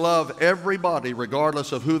 while we love everybody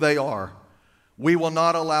regardless of who they are, we will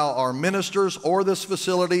not allow our ministers or this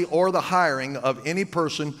facility or the hiring of any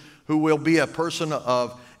person who will be a person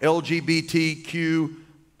of LGBTQI,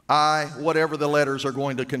 whatever the letters are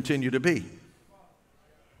going to continue to be.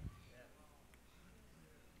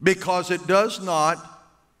 Because it does not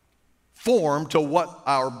form to what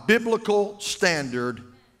our biblical standard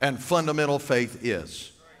and fundamental faith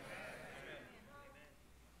is.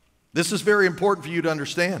 This is very important for you to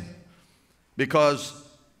understand, because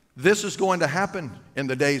this is going to happen in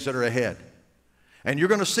the days that are ahead. And you're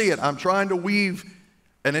going to see it. I'm trying to weave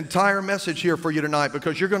an entire message here for you tonight,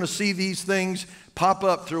 because you're going to see these things pop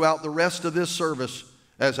up throughout the rest of this service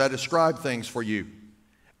as I describe things for you.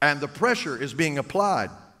 And the pressure is being applied.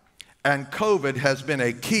 And COVID has been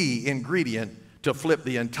a key ingredient to flip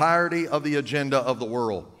the entirety of the agenda of the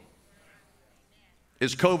world.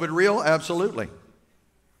 Is COVID real? Absolutely.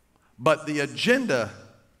 But the agenda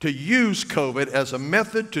to use COVID as a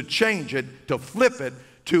method to change it, to flip it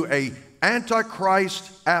to a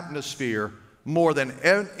antichrist atmosphere more than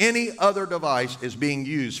any other device is being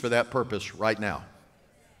used for that purpose right now.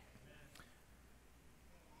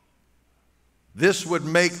 This would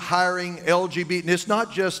make hiring LGBT, and it's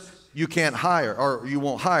not just you can't hire or you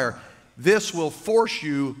won't hire. This will force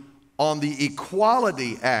you on the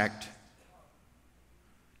Equality Act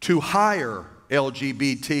to hire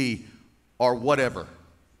LGBT or whatever.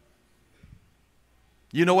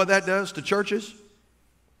 You know what that does to churches?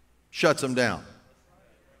 Shuts them down.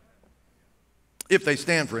 If they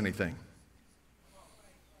stand for anything.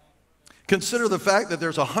 Consider the fact that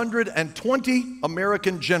there's 120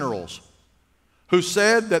 American generals who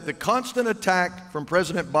said that the constant attack from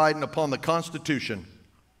President Biden upon the Constitution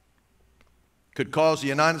could cause the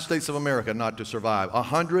United States of America not to survive.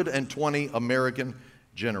 120 American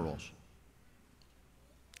generals.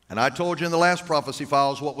 And I told you in the last prophecy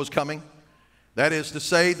files what was coming. That is to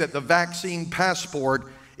say that the vaccine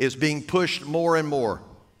passport is being pushed more and more.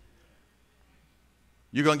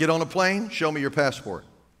 You're going to get on a plane? Show me your passport.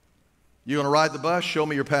 You're going to ride the bus? Show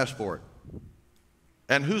me your passport.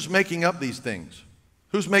 And who's making up these things?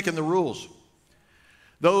 Who's making the rules?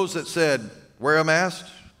 Those that said, wear a mask,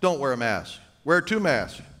 don't wear a mask. Wear 2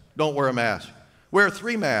 masks, don't wear a mask. Wear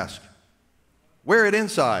 3 masks. Wear it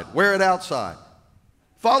inside, wear it outside.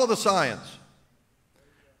 Follow the science.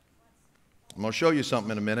 I'm going to show you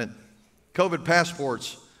something in a minute. COVID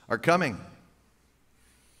passports are coming.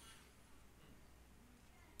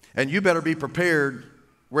 And you better be prepared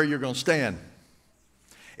where you're going to stand.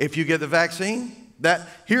 If you get the vaccine,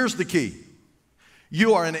 here's the key.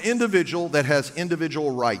 You are an individual that has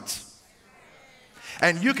individual rights.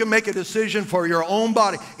 And you can make a decision for your own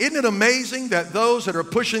body. Isn't it amazing that those that are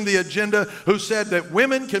pushing the agenda who said that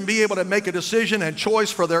women can be able to make a decision and choice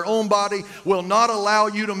for their own body will not allow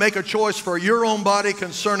you to make a choice for your own body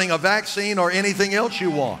concerning a vaccine or anything else you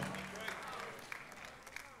want?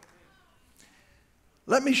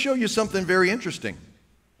 Let me show you something very interesting.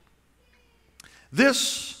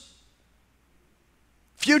 This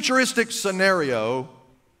futuristic scenario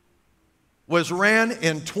was ran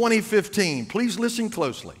in 2015. Please listen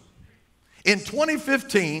closely. In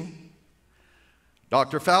 2015,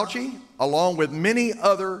 Dr. Fauci, along with many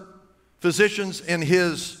other physicians in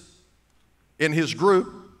his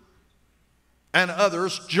group and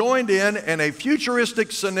others, joined in a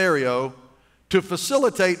futuristic scenario to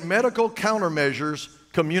facilitate medical countermeasures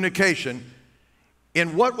communication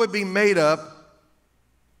in what would be made up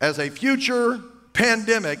as a future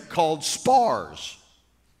pandemic called SPARS.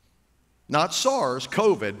 Not SARS,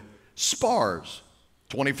 COVID, SPARS.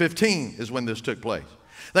 2015 is when this took place.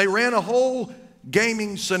 They ran a whole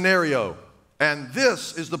gaming scenario, and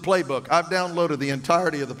this is the playbook. I've downloaded the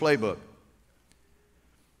entirety of the playbook.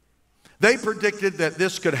 They predicted that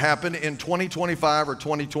this could happen in 2025 or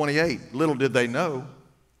 2028. Little did they know,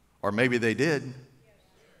 or maybe they did,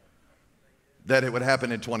 that it would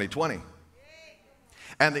happen in 2020.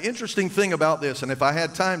 And the interesting thing about this, and if I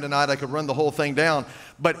had time tonight, I could run the whole thing down,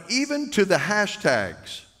 but even to the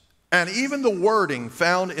hashtags and even the wording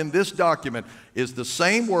found in this document is the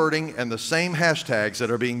same wording and the same hashtags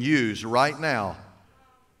that are being used right now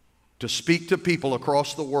to speak to people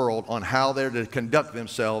across the world on how they're to conduct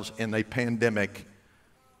themselves in a pandemic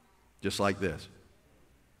just like this.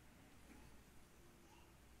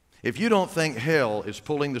 If you don't think hell is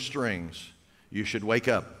pulling the strings, you should wake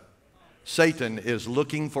up. Satan is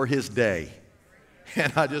looking for his day,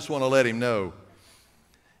 and I just want to let him know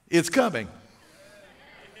it's coming.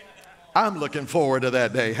 I'm looking forward to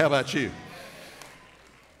that day. How about you?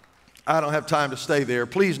 I don't have time to stay there.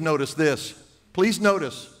 Please notice this. Please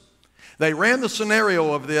notice. They ran the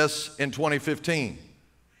scenario of this in 2015.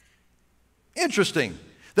 Interesting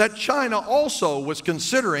that China also was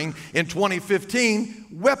considering in 2015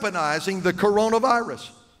 weaponizing the coronavirus.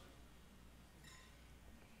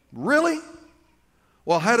 Really?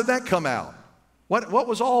 Well, how did that come out? What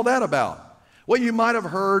was all that about? Well, you might have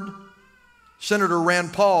heard Senator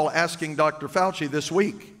Rand Paul asking Dr. Fauci this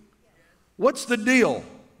week, what's the deal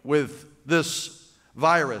with this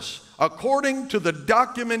virus? According to the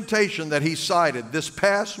documentation that he cited this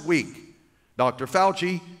past week, Dr.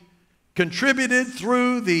 Fauci contributed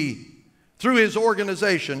through his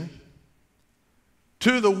organization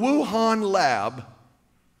to the Wuhan lab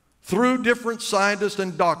through different scientists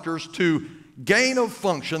and doctors to gain of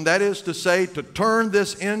function, that is to say, to turn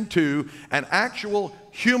this into an actual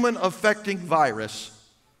human affecting virus.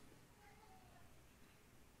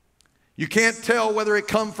 You can't tell whether it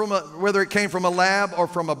came from a lab or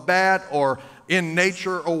from a bat or in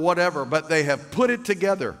nature or whatever, but they have put it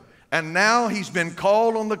together. And now he's been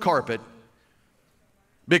called on the carpet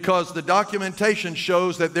because the documentation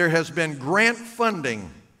shows that there has been grant funding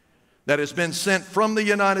that has been sent from the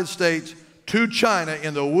United States to China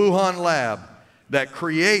in the Wuhan lab that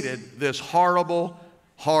created this horrible,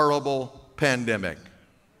 horrible pandemic.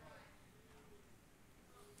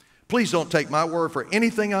 Please don't take my word for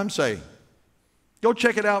anything I'm saying. Go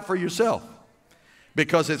check it out for yourself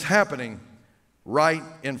because it's happening right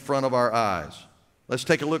in front of our eyes. Let's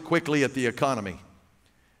take a look quickly at the economy.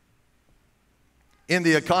 In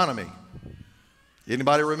the economy,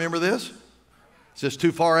 anybody remember this? Is this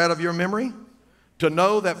too far out of your memory? To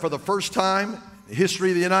know that for the first time in the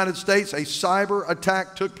history of the United States, a cyber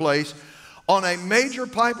attack took place on a major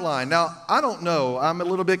pipeline. Now, I don't know. I'm a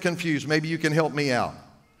little bit confused. Maybe you can help me out.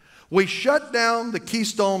 We shut down the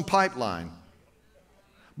Keystone Pipeline,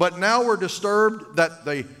 but now we're disturbed that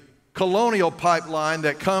the Colonial Pipeline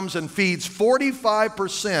that comes and feeds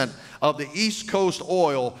 45% of the East Coast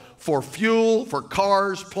oil for fuel, for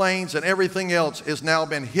cars, planes, and everything else has now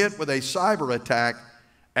been hit with a cyber attack,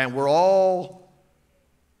 and we're all,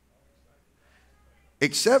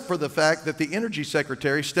 except for the fact that the Energy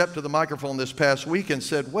Secretary stepped to the microphone this past week and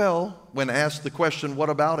said, well, when asked the question, what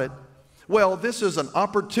about it? Well, this is an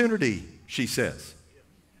opportunity, she says,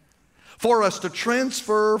 for us to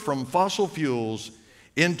transfer from fossil fuels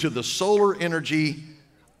into the solar energy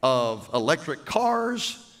of electric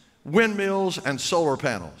cars, windmills, and solar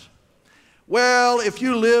panels. Well, if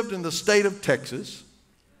you lived in the state of Texas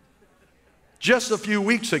just a few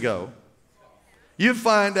weeks ago, you'd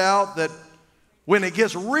find out that when it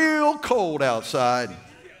gets real cold outside,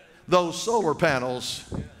 those solar panels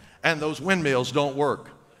and those windmills don't work.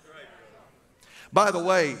 By the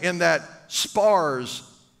way, in that SPARS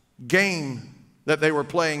game that they were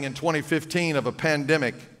playing in 2015 of a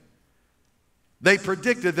pandemic, they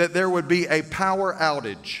predicted that there would be a power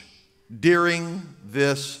outage during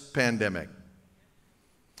this pandemic.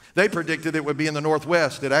 They predicted it would be in the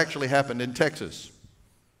Northwest. It actually happened in Texas.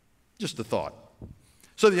 Just a thought.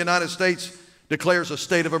 So the United States declares a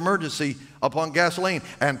state of emergency upon gasoline,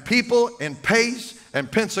 and people in Pace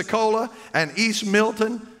and Pensacola and East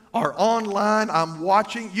Milton are online. I'm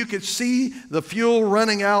watching. You could see the fuel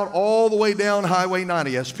running out all the way down Highway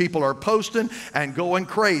 90 as people are posting and going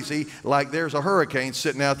crazy like there's a hurricane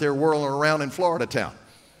sitting out there whirling around in Florida town.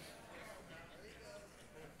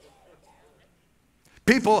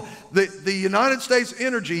 People, the United States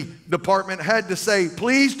Energy Department had to say,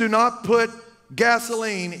 please do not put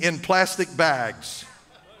gasoline in plastic bags.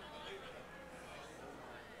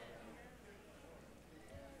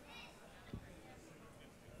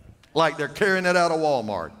 Like they're carrying it out of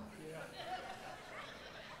Walmart.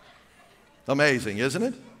 Amazing, isn't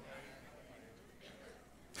it?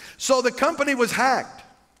 So the company was hacked.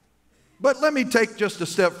 But let me take just a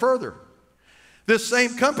step further. This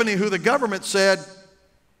same company who the government said,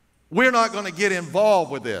 we're not going to get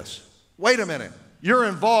involved with this. Wait a minute. You're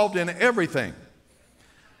involved in everything.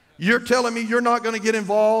 You're telling me you're not going to get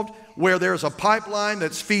involved where there's a pipeline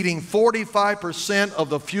that's feeding 45% of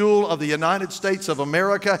the fuel of the United States of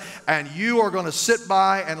America, and you are going to sit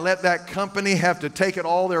by and let that company have to take it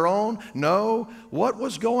all their own? No. What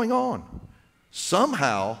was going on?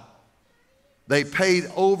 Somehow, they paid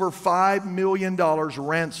over $5 million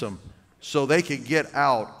ransom so they could get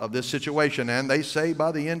out of this situation. And they say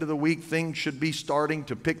by the end of the week, things should be starting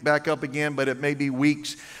to pick back up again, but it may be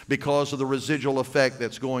weeks because of the residual effect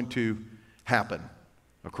that's going to happen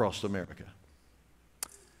across America.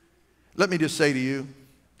 Let me just say to you,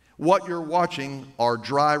 what you're watching are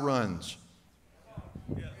dry runs.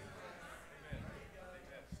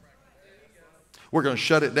 We're going to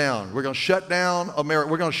shut it down. We're going to shut down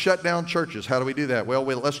America. We're going to shut down churches. How do we do that? Well,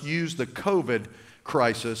 let's use the COVID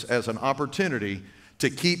crisis as an opportunity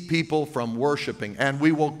to keep people from worshiping. And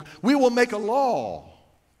we will make a law.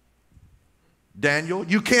 Daniel,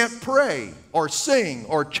 you can't pray or sing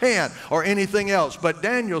or chant or anything else. But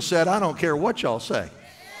Daniel said, I don't care what y'all say.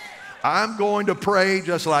 I'm going to pray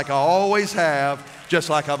just like I always have, just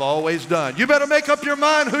like I've always done. You better make up your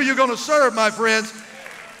mind who you're going to serve, my friends.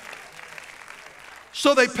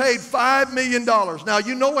 So they paid $5 million. Now,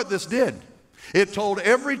 you know what this did. It told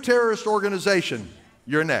every terrorist organization,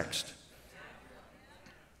 you're next.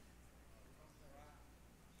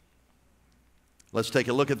 Let's take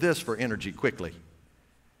a look at this for energy quickly.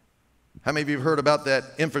 How many of you have heard about that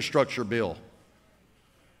infrastructure bill?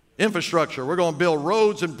 Infrastructure, we're going to build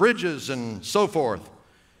roads and bridges and so forth.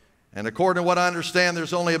 And according to what I understand,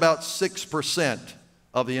 there's only about 6%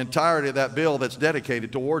 of the entirety of that bill that's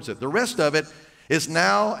dedicated towards it. The rest of it is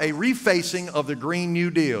now a refacing of the Green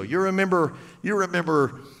New Deal. You remember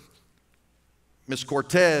Ms.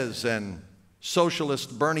 Cortez and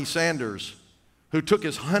socialist Bernie Sanders, who took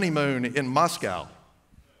his honeymoon in Moscow.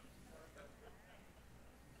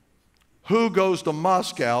 Who goes to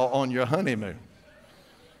Moscow on your honeymoon?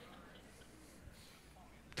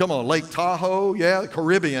 Come on, Lake Tahoe, yeah, the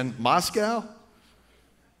Caribbean, Moscow?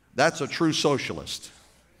 That's a true socialist.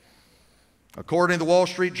 According to the Wall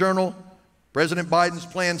Street Journal, President Biden's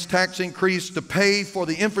planned tax increase to pay for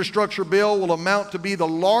the infrastructure bill will amount to be the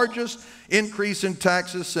largest increase in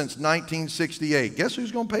taxes since 1968. Guess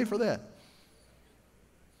who's going to pay for that?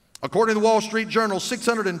 According to the Wall Street Journal,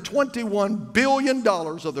 $621 billion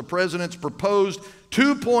of the president's proposed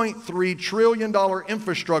 $2.3 trillion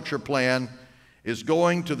infrastructure plan is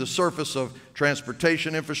going to the surface of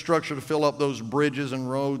transportation infrastructure to fill up those bridges and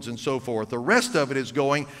roads and so forth. The rest of it is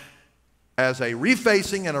going as a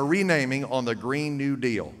refacing and a renaming on the Green New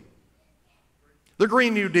Deal. The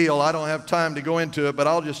Green New Deal, I don't have time to go into it, but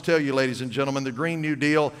I'll just tell you, ladies and gentlemen, the Green New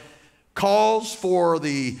Deal calls for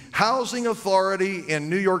the housing authority in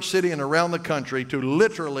New York City and around the country to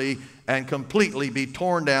literally and completely be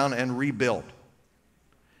torn down and rebuilt.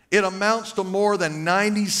 It amounts to more than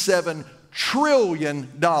 $97 trillion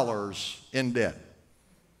in debt.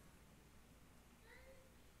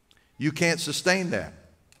 You can't sustain that.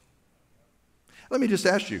 Let me just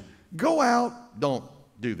ask you, go out, don't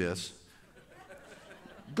do this.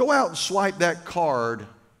 Go out and swipe that card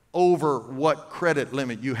over what credit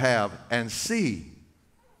limit you have and see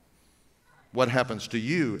what happens to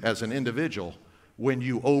you as an individual when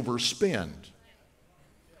you overspend.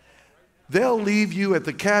 They'll leave you at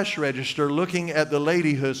the cash register looking at the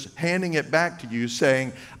lady who's handing it back to you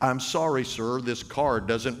saying, "I'm sorry, sir, this card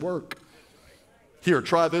doesn't work. Here,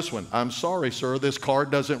 try this one. I'm sorry, sir, this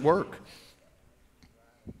card doesn't work."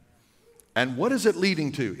 And what is it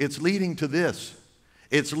leading to? It's leading to this.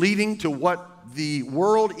 It's leading to what the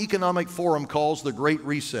World Economic Forum calls the Great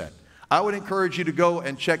Reset. I would encourage you to go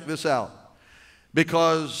and check this out,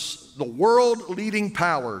 because the world leading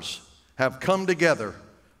powers have come together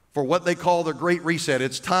for what they call the Great Reset.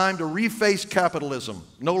 It's time to reface capitalism.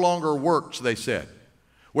 No longer works, they said,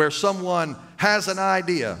 where someone has an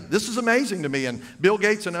idea. This is amazing to me, and Bill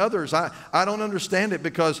Gates and others, I don't understand it,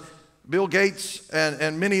 because Bill Gates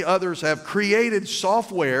and many others have created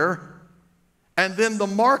software, and then the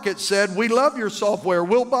market said, "We love your software,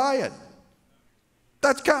 we'll buy it."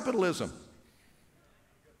 That's capitalism.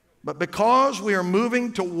 But because we are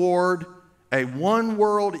moving toward a one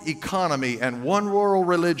world economy and one world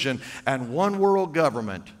religion and one world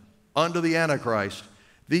government under the Antichrist,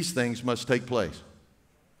 these things must take place.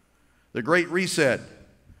 The Great Reset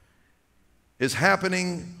is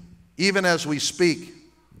happening even as we speak.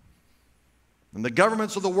 And the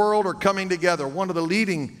governments of the world are coming together. One of the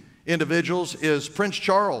leading individuals is Prince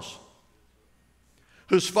Charles,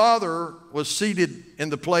 whose father was seated in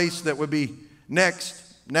the place that would be next.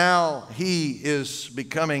 Now he is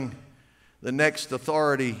becoming the next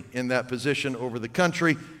authority in that position over the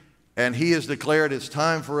country, and he has declared it's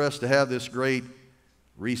time for us to have this great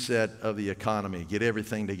reset of the economy, get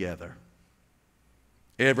everything together.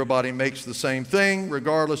 Everybody makes the same thing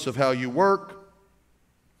regardless of how you work.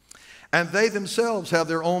 And they themselves have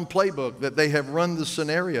their own playbook that they have run the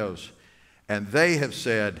scenarios. And they have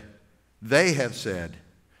said,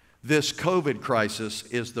 this COVID crisis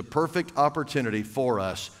is the perfect opportunity for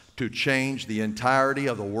us to change the entirety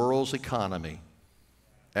of the world's economy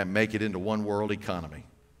and make it into one world economy.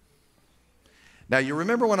 Now, you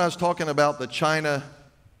remember when I was talking about the China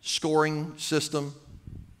scoring system?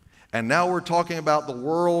 And now we're talking about the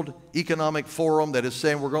World Economic Forum that is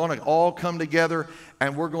saying we're going to all come together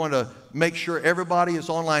and we're going to make sure everybody is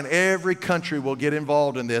online. Every country will get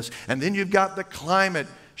involved in this. And then you've got the climate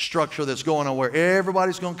structure that's going on where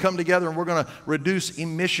everybody's going to come together and we're going to reduce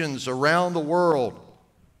emissions around the world.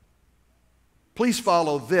 Please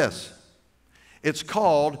follow this. It's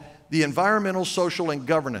called the Environmental, Social, and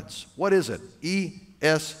Governance. What is it?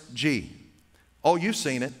 ESG. Oh, you've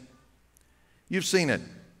seen it. You've seen it.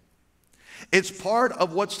 It's part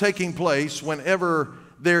of what's taking place whenever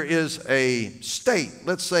there is a state,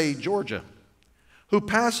 let's say Georgia, who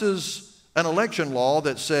passes an election law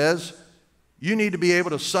that says you need to be able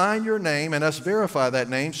to sign your name and us verify that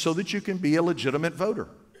name so that you can be a legitimate voter.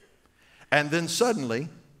 And then suddenly,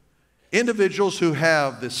 individuals who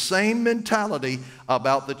have the same mentality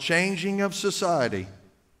about the changing of society,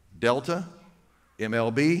 Delta,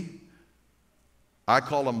 MLB, I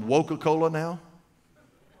call them Woca-Cola now,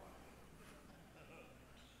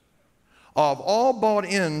 have all bought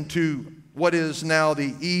into what is now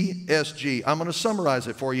the ESG. I'm going to summarize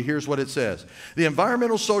it for you. Here's what it says. The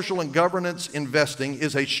environmental, social, and governance investing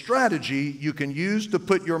is a strategy you can use to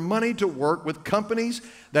put your money to work with companies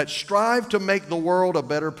that strive to make the world a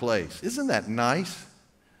better place. Isn't that nice?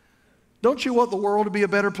 Don't you want the world to be a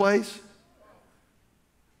better place?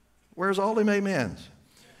 Where's all them amens?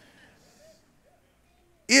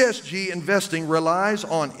 ESG investing relies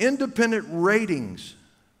on independent ratings,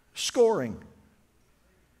 scoring,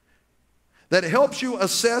 that helps you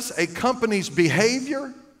assess a company's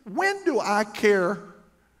behavior. When do I care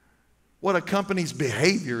what a company's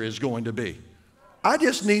behavior is going to be? I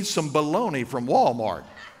just need some bologna from Walmart.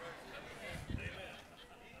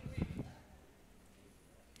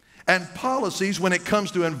 And policies when it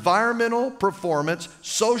comes to environmental performance,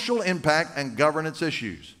 social impact, and governance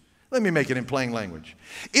issues. Let me make it in plain language.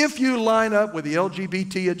 If you line up with the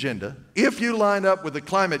LGBT agenda, if you line up with the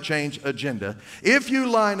climate change agenda, if you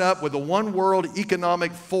line up with the One World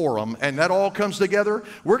Economic Forum, and that all comes together,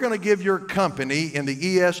 we're going to give your company in the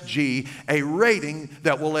ESG a rating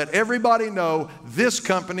that will let everybody know this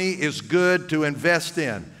company is good to invest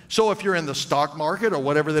in. So if you're in the stock market or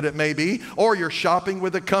whatever that it may be, or you're shopping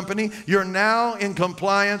with a company, you're now in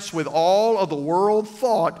compliance with all of the world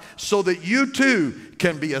thought so that you too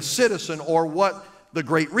can be a citizen, or what the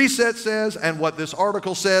Great Reset says and what this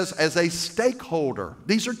article says, as a stakeholder.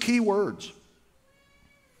 These are key words.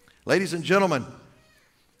 Ladies and gentlemen,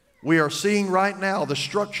 we are seeing right now the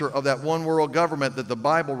structure of that one world government that the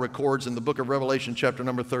Bible records in the book of Revelation chapter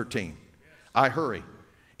number 13. I hurry.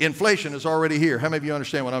 Inflation is already here. How many of you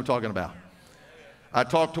understand what I'm talking about? I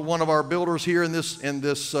talked to one of our builders here in this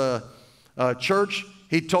church.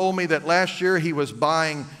 He told me that last year he was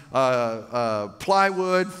buying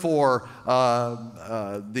plywood for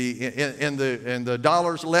in the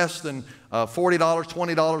dollars less than $40,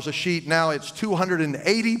 $20 a sheet. Now it's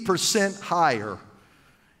 280% higher,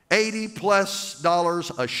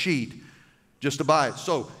 $80+ a sheet just to buy it.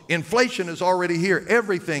 So inflation is already here.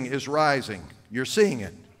 Everything is rising. You're seeing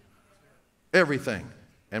it. Everything.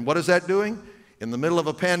 And what is that doing? In the middle of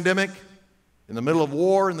a pandemic, in the middle of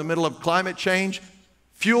war, in the middle of climate change,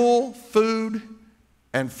 fuel, food,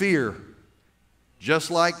 and fear,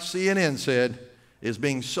 just like CNN said, is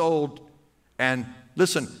being sold. And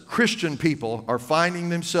listen, Christian people are finding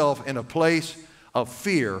themselves in a place of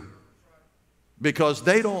fear because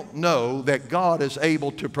they don't know that God is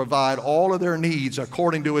able to provide all of their needs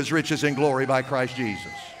according to His riches in glory by Christ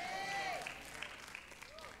Jesus.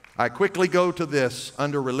 I quickly go to this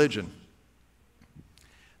under religion.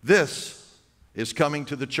 This is coming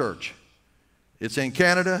to the church. It's in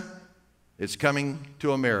Canada. It's coming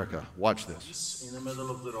to America. Watch this. In the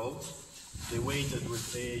middle of the road, they waited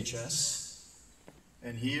with AHS,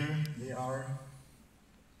 and here they are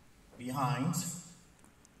behind.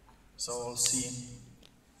 So we'll see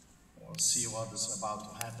what is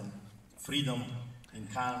about to happen. Freedom in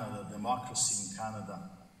Canada, democracy in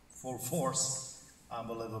Canada, full force,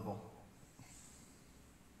 unbelievable.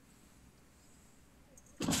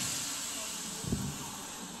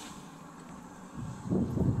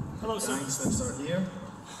 Hello, sir. Let's start here.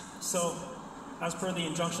 So, as per the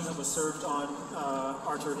injunction that was served on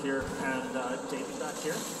Arthur here and David back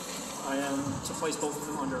here, I am to place both of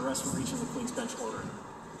them under arrest for breaching the Queen's Bench order.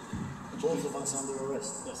 Both of us under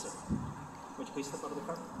arrest. Yes, sir. Would you please step out of the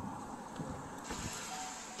car?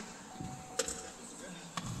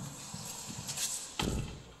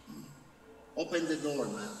 Open the door,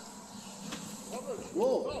 man.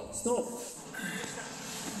 Whoa, stop.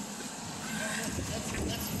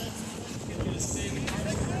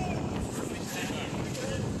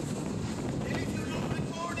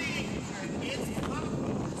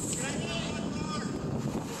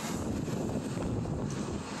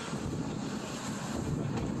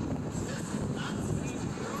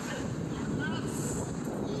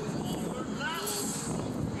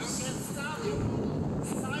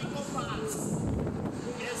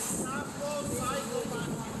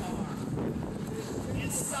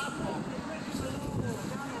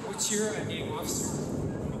 What's your name, officer?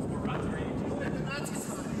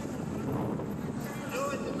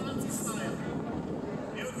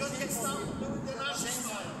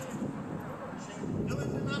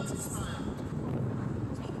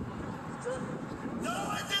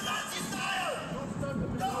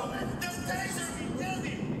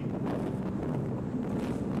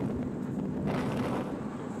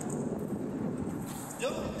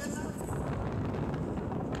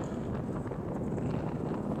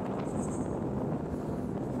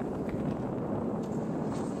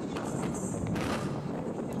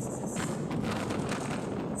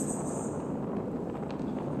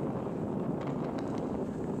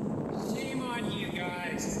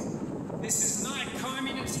 guys, this is not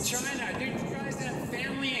communist China. Don't you guys have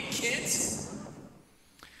family and kids?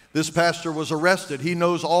 This pastor was arrested. He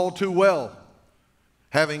knows all too well,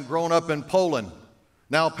 having grown up in Poland,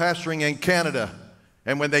 now pastoring in Canada.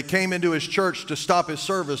 And when they came into his church to stop his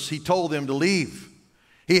service, he told them to leave.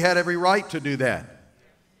 He had every right to do that,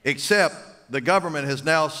 except the government has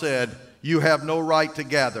now said, you have no right to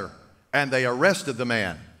gather, and they arrested the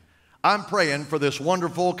man. I'm praying for this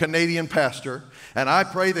wonderful Canadian pastor, and I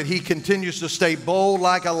pray that he continues to stay bold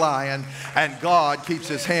like a lion, and God keeps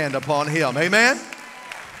his hand upon him. Amen?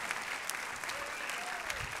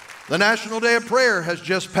 The National Day of Prayer has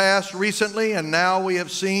just passed recently, and now we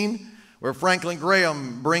have seen where Franklin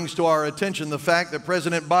Graham brings to our attention the fact that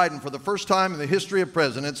President Biden, for the first time in the history of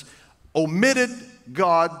presidents, omitted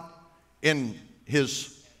God in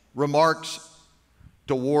his remarks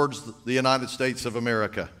towards the United States of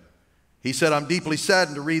America. He said, I'm deeply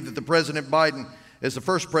saddened to read that the President Biden is the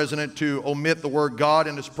first president to omit the word God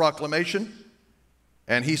in his proclamation.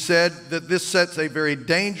 And he said that this sets a very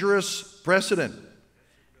dangerous precedent.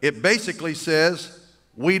 It basically says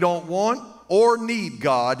we don't want or need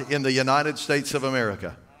God in the United States of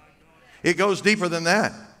America. It goes deeper than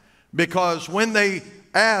that, because when they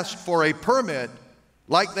ask for a permit,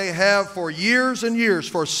 like they have for years and years,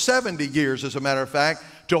 for 70 years as a matter of fact,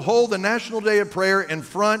 to hold the National Day of Prayer in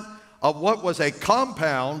front of what was a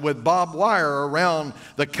compound with barbed wire around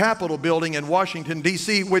the Capitol building in Washington,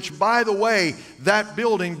 D.C., which, by the way, that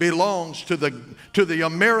building belongs to the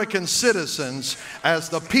American citizens as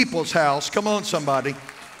the people's house. Come on, somebody.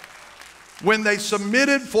 When they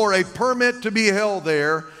submitted for a permit to be held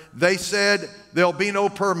there, they said there'll be no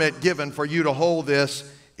permit given for you to hold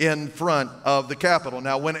this in front of the Capitol.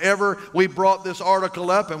 Now, whenever we brought this article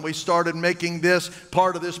up and we started making this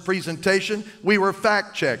part of this presentation, we were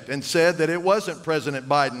fact-checked and said that it wasn't President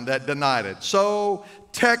Biden that denied it. So,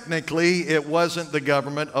 technically, it wasn't the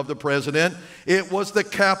government of the president. It was the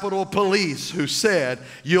Capitol Police who said,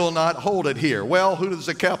 you'll not hold it here. Well, who does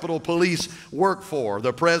the Capitol Police work for?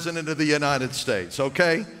 The President of the United States,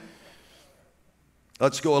 okay?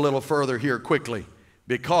 Let's go a little further here quickly,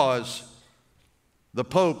 because the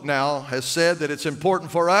Pope now has said that it's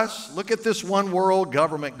important for us. Look at this one world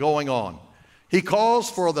government going on. He calls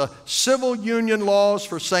for the civil union laws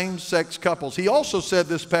for same-sex couples. He also said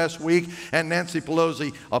this past week, and Nancy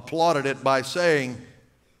Pelosi applauded it by saying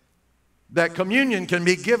that communion can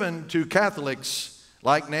be given to Catholics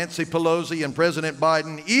like Nancy Pelosi and President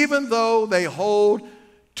Biden, even though they hold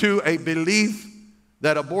to a belief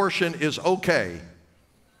that abortion is okay.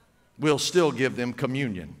 We'll still give them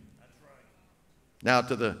communion. Now,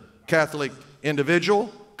 to the Catholic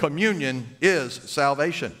individual, communion is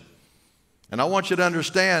salvation. And I want you to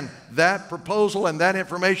understand that proposal and that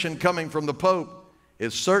information coming from the Pope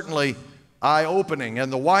is certainly eye-opening.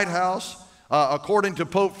 And the White House, according to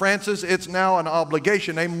Pope Francis, it's now an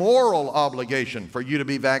obligation, a moral obligation for you to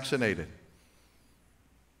be vaccinated.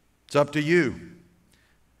 It's up to you.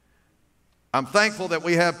 I'm thankful that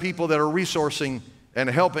we have people that are resourcing and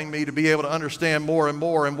helping me to be able to understand more and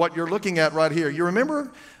more. And what you're looking at right here, you remember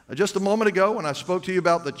just a moment ago when I spoke to you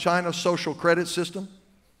about the China social credit system?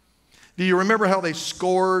 Do you remember how they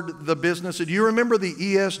scored the business? Do you remember the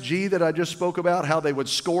ESG that I just spoke about, how they would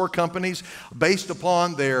score companies based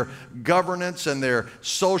upon their governance and their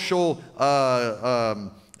social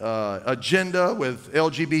agenda with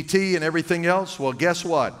LGBT and everything else? Well, guess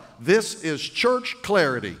what? This is Church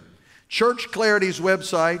Clarity. Church Clarity's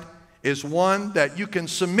website is one that you can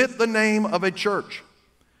submit the name of a church,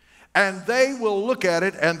 and they will look at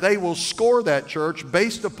it and they will score that church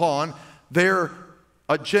based upon their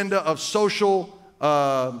agenda of social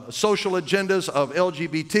agendas of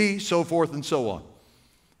LGBT, so forth and so on.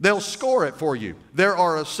 They'll score it for you. There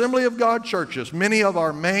are Assembly of God churches, many of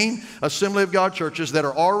our main Assembly of God churches that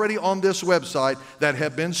are already on this website that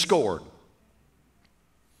have been scored.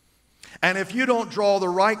 And if you don't draw the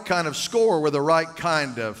right kind of score with the right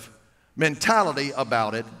kind of mentality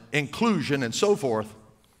about it, inclusion and so forth,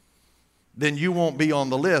 then you won't be on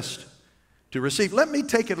the list to receive. Let me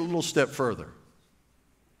take it a little step further.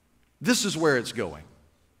 This is where it's going.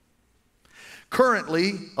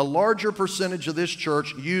 Currently, a larger percentage of this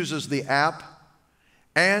church uses the app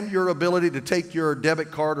and your ability to take your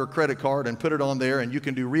debit card or credit card and put it on there, and you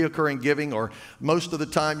can do reoccurring giving, or most of the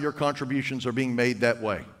time your contributions are being made that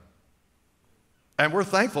way. And we're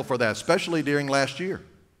thankful for that, especially during last year.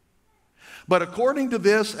 But according to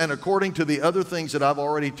this and according to the other things that I've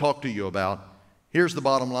already talked to you about, here's the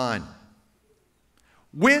bottom line.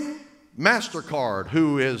 When MasterCard,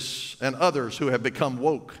 and others who have become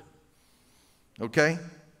woke, okay?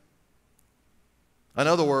 In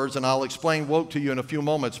other words, and I'll explain woke to you in a few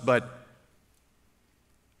moments, but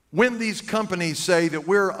when these companies say that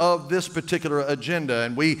we're of this particular agenda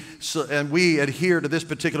and we adhere to this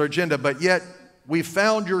particular agenda, but yet we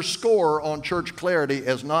found your score on church clarity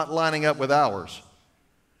as not lining up with ours,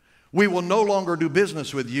 we will no longer do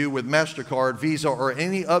business with you with MasterCard, Visa, or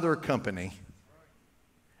any other company.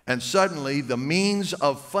 And suddenly the means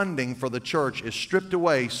of funding for the church is stripped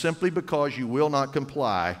away simply because you will not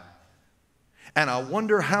comply. And I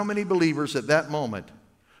wonder how many believers at that moment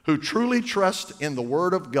who truly trust in the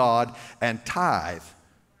Word of God and tithe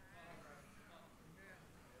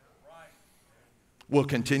will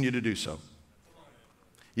continue to do so.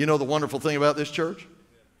 You know the wonderful thing about this church?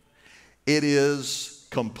 It is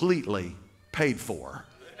completely paid for.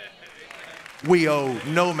 We owe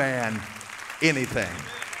no man anything.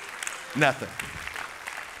 Nothing.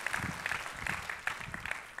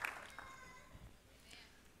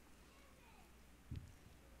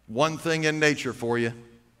 One thing in nature for you.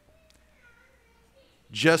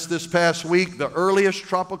 Just this past week, the earliest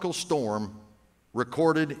tropical storm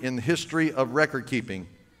recorded in the history of record keeping.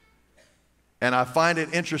 And I find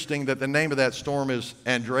it interesting that the name of that storm is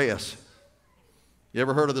Andreas. You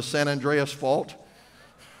ever heard of the San Andreas Fault?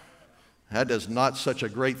 That is not such a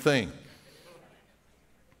great thing.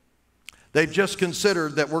 They've just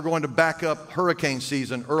considered that we're going to back up hurricane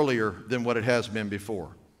season earlier than what it has been before.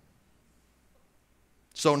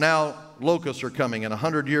 So now locusts are coming and a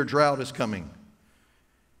 100-year drought is coming.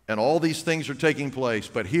 And all these things are taking place.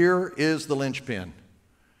 But here is the linchpin,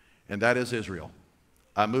 and that is Israel.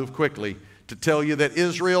 I move quickly to tell you that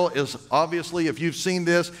Israel is obviously, if you've seen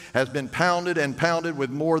this, has been pounded and pounded with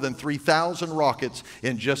more than 3,000 rockets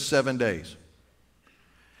in just 7 days.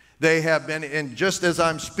 They have been, and just as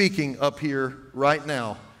I'm speaking up here right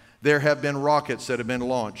now, there have been rockets that have been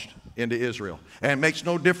launched into Israel. And it makes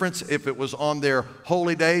no difference if it was on their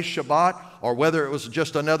holy day, Shabbat, or whether it was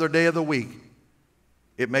just another day of the week.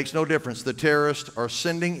 It makes no difference. The terrorists are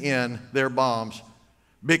sending in their bombs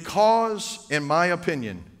because, in my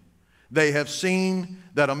opinion, they have seen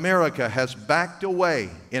that America has backed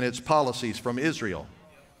away in its policies from Israel.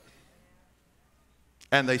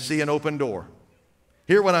 And they see an open door.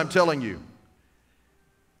 Hear what I'm telling you.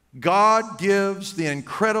 God gives the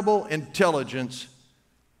incredible intelligence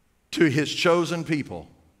to His chosen people.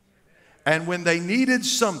 And when they needed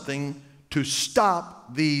something to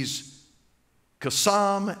stop these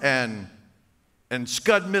Qassam and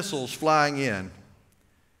Scud missiles flying in,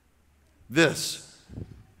 this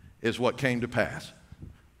is what came to pass.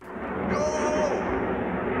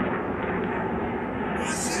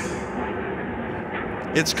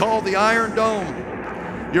 It's called the Iron Dome.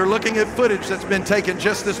 You're looking at footage that's been taken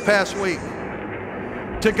just this past week.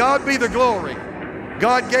 To God be the glory.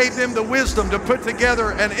 God gave them the wisdom to put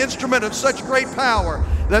together an instrument of such great power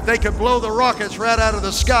that they could blow the rockets right out of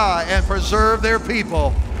the sky and preserve their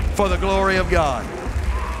people for the glory of God.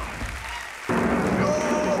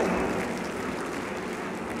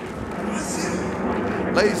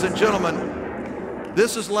 Ladies and gentlemen,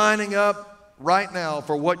 this is lining up right now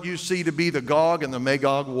for what you see to be the Gog and the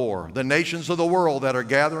Magog war. The nations of the world that are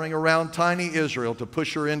gathering around tiny Israel to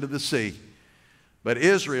push her into the sea. But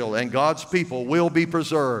Israel and God's people will be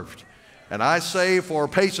preserved. And I say for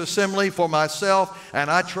Pace Assembly, for myself,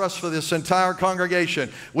 and I trust for this entire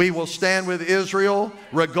congregation, we will stand with Israel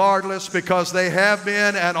regardless, because they have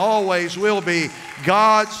been and always will be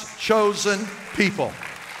God's chosen people.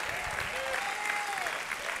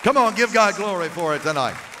 Come on, give God glory for it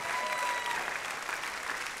tonight.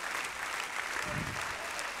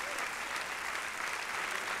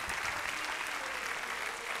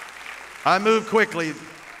 I move quickly.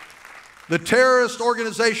 The terrorist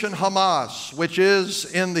organization Hamas, which is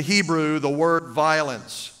in the Hebrew the word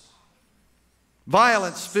violence.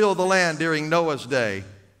 Violence filled the land during Noah's day.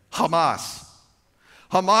 Hamas.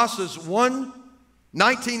 Hamas's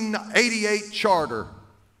 1988 charter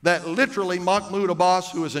that literally Mahmoud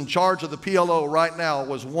Abbas, who is in charge of the PLO right now,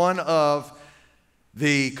 was one of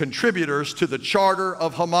the contributors to the charter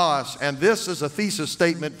of Hamas. And this is a thesis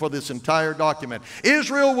statement for this entire document.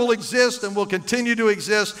 Israel will exist and will continue to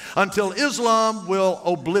exist until Islam will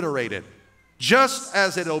obliterate it, just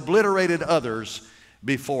as it obliterated others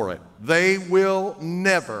before it. They will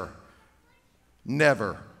never,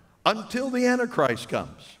 until the Antichrist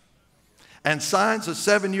comes and signs a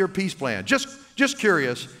 7-year peace plan. Just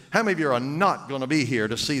curious, how many of you are not going to be here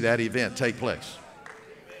to see that event take place?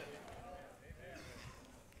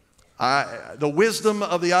 The wisdom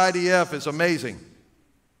of the IDF is amazing.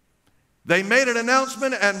 They made an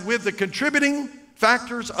announcement, and with the contributing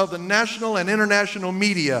factors of the national and international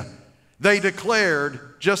media, they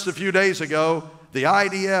declared just a few days ago the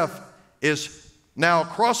IDF is now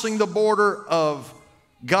crossing the border of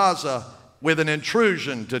Gaza with an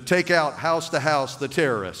intrusion to take out house to house the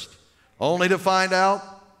terrorists, only to find out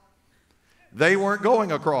they weren't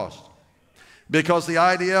going across, because the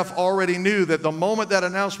IDF already knew that the moment that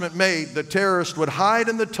announcement made, the terrorists would hide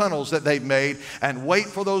in the tunnels that they've made and wait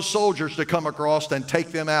for those soldiers to come across and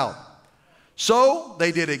take them out. So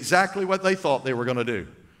they did exactly what they thought they were going to do.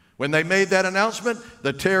 When they made that announcement,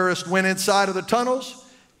 the terrorists went inside of the tunnels,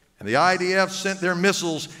 and the IDF sent their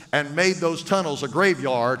missiles and made those tunnels a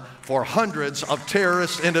graveyard for hundreds of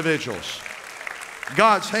terrorist individuals.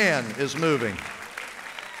 God's hand is moving.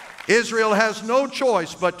 Israel has no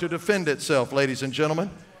choice but to defend itself, ladies and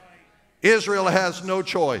gentlemen. Israel has no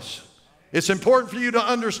choice. It's important for you to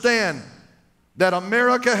understand that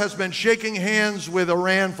America has been shaking hands with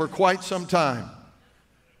Iran for quite some time.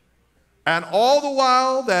 And all the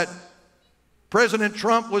while that President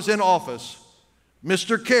Trump was in office,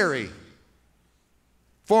 Mr. Kerry,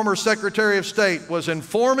 former Secretary of State, was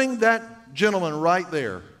informing that gentleman right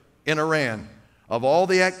there in Iran of all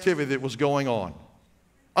the activity that was going on,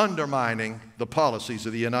 undermining the policies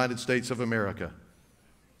of the United States of America.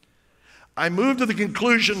 I move to the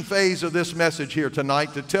conclusion phase of this message here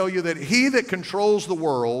tonight to tell you that he that controls the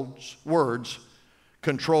world's words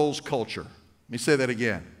controls culture. Let me say that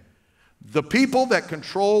again. The people that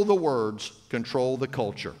control the words control the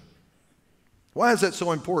culture. Why is that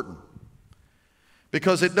so important?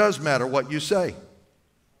 Because it does matter what you say.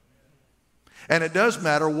 And it does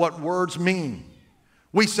matter what words mean.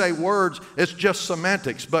 We say words, it's just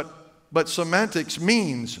semantics, but semantics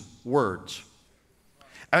means words.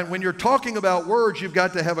 And when you're talking about words, you've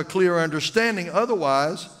got to have a clear understanding.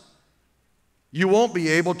 Otherwise, you won't be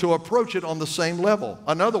able to approach it on the same level.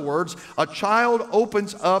 In other words, a child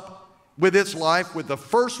opens up with its life with the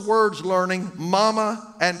first words learning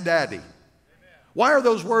mama and daddy. Why are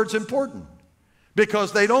those words important?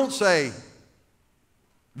 Because they don't say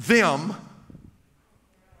them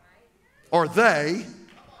or they.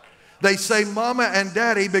 They say mama and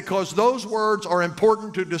daddy because those words are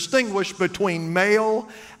important to distinguish between male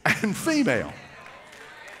and female.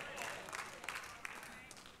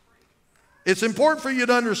 It's important for you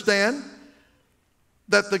to understand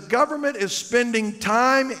that the government is spending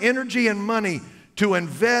time, energy, and money to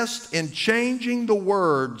invest in changing the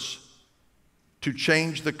words to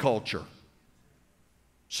change the culture.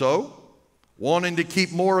 So, wanting to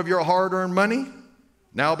keep more of your hard-earned money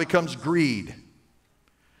now becomes greed.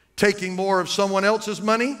 Taking more of someone else's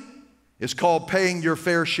money is called paying your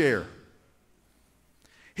fair share.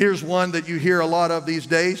 Here's one that you hear a lot of these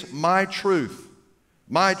days: my truth.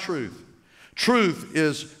 My truth. Truth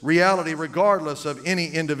is reality regardless of any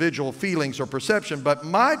individual feelings or perception, but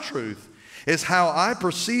my truth is how I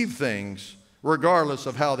perceive things regardless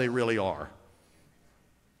of how they really are.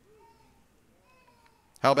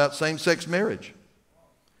 How about same-sex marriage?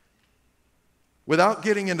 Without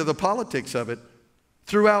getting into the politics of it,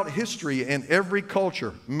 throughout history and every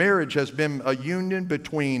culture, marriage has been a union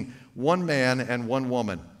between one man and one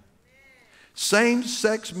woman.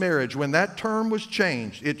 Same-sex marriage, when that term was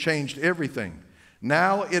changed, it changed everything.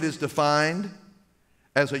 Now it is defined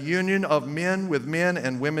as a union of men with men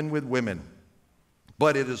and women with women.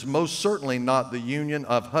 But it is most certainly not the union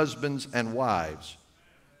of husbands and wives.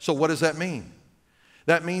 So what does that mean?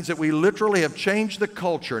 That means that we literally have changed the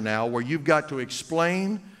culture now, where you've got to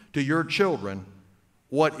explain to your children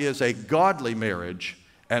what is a godly marriage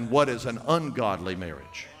and what is an ungodly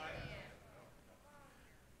marriage.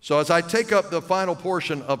 So as I take up the final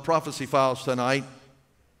portion of Prophecy Files tonight,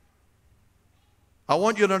 I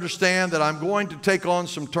want you to understand that I'm going to take on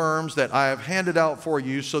some terms that I have handed out for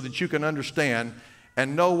you so that you can understand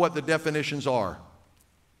and know what the definitions are.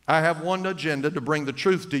 I have one agenda to bring the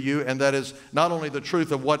truth to you, and that is not only the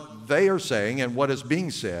truth of what they are saying and what is being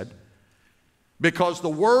said, because the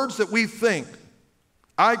words that we think,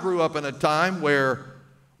 I grew up in a time where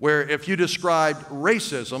if you described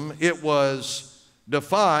racism, it was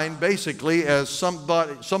defined basically as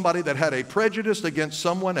somebody that had a prejudice against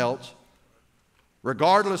someone else,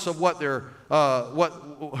 regardless of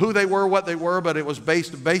who they were, what they were, but it was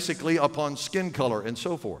based basically upon skin color and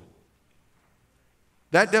so forth.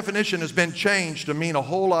 That definition has been changed to mean a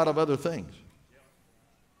whole lot of other things.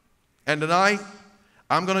 And tonight,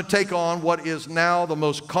 I'm going to take on what is now the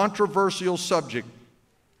most controversial subject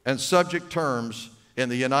and subject terms in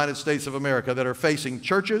the United States of America that are facing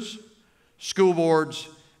churches, school boards,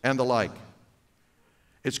 and the like.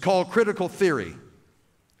 It's called critical theory.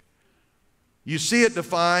 You see it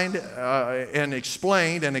defined and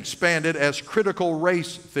explained and expanded as critical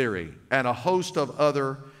race theory and a host of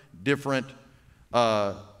other different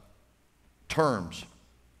terms.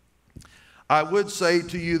 I would say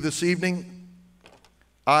to you this evening,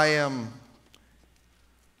 I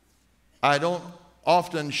don't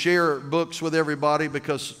often share books with everybody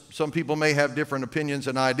because some people may have different opinions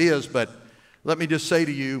and ideas, but let me just say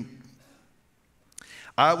to you,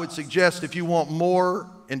 I would suggest if you want more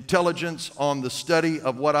intelligence on the study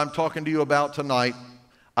of what I'm talking to you about tonight,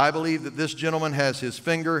 I believe that this gentleman has his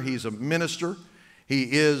finger. He's a minister. He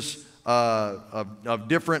is of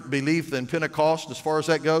different belief than Pentecost as far as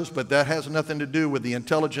that goes, but that has nothing to do with the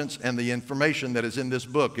intelligence and the information that is in this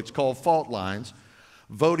book. It's called Fault Lines.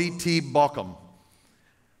 Voddie T. Baucham.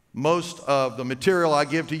 Most of the material I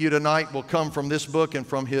give to you tonight will come from this book and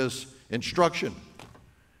from his instruction.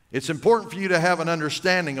 It's important for you to have an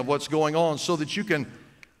understanding of what's going on so that you can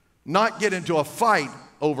not get into a fight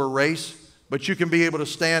over race, but you can be able to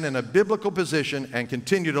stand in a biblical position and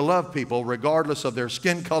continue to love people regardless of their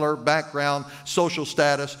skin color, background, social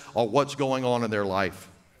status, or what's going on in their life.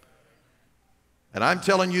 And I'm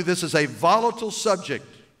telling you, this is a volatile subject.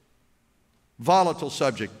 Volatile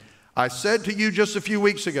subject. I said to you just a few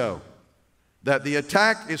weeks ago that the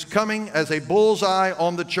attack is coming as a bullseye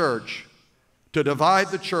on the church to divide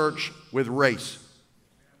the church with race.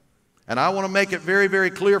 And I want to make it very, very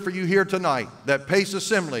clear for you here tonight that Pace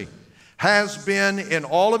Assembly has been in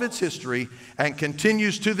all of its history and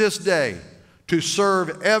continues to this day to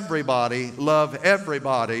serve everybody, love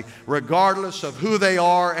everybody, regardless of who they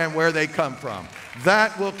are and where they come from.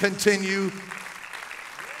 That will continue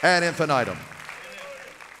ad infinitum.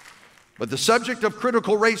 But the subject of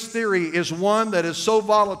critical race theory is one that is so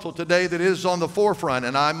volatile today that it is on the forefront,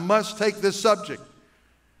 and I must take this subject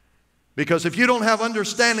because if you don't have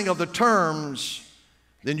understanding of the terms,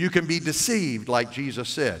 then you can be deceived, like Jesus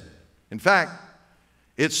said. In fact,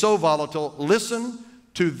 it's so volatile. Listen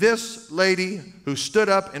to this lady who stood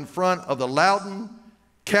up in front of the Loudoun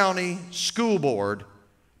County School Board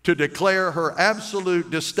to declare her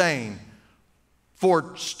absolute disdain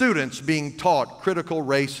for students being taught critical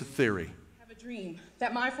race theory. I have a dream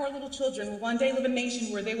that my 4 little children will one day live in a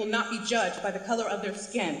nation where they will not be judged by the color of their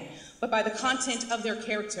skin, but by the content of their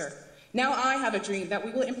character. Now I have a dream that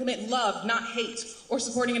we will implement love, not hate, or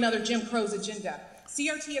supporting another Jim Crow's agenda.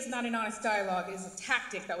 CRT is not an honest dialogue. It is a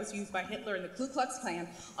tactic that was used by Hitler and the Ku Klux Klan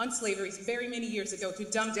on slavery very many years ago to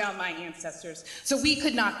dumb down my ancestors so we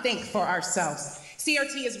could not think for ourselves.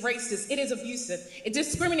 CRT is racist. It is abusive. It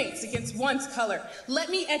discriminates against one's color. Let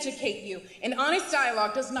me educate you. An honest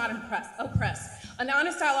dialogue does not oppress. An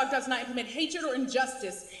honest dialogue does not implement hatred or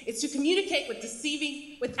injustice. It's to communicate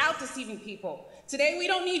without deceiving people. Today, we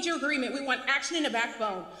don't need your agreement. We want action and a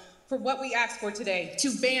backbone for what we asked for today,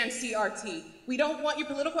 to ban CRT. We don't want your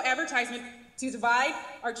political advertisement to divide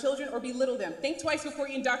our children or belittle them. Think twice before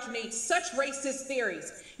you indoctrinate such racist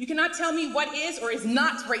theories. You cannot tell me what is or is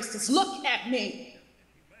not racist. Look at me.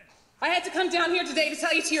 I had to come down here today to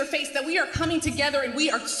tell you to your face that we are coming together and we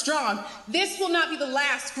are strong. This will not be the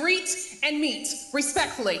last. Greet and meet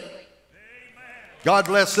respectfully. God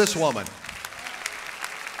bless this woman.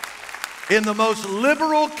 In the most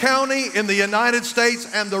liberal county in the United States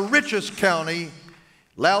and the richest county,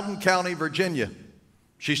 Loudoun County, Virginia,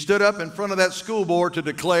 she stood up in front of that school board to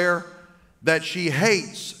declare that she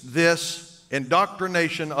hates this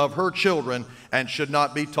indoctrination of her children and should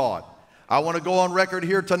not be taught. I want to go on record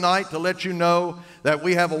here tonight to let you know that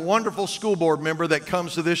we have a wonderful school board member that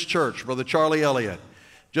comes to this church, Brother Charlie Elliott.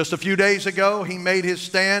 Just a few days ago, he made his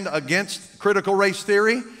stand against critical race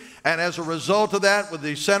theory. And as a result of that, with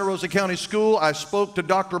the Santa Rosa County School, I spoke to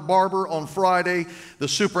Dr. Barber on Friday, the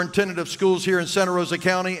superintendent of schools here in Santa Rosa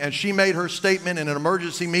County, and she made her statement in an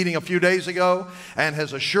emergency meeting a few days ago and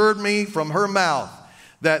has assured me from her mouth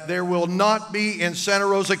that there will not be in Santa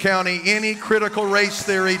Rosa County any critical race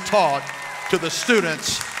theory taught to the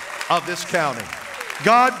students of this county.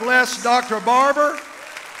 God bless Dr. Barber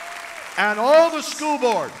and all the school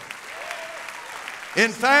board.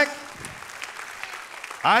 In fact,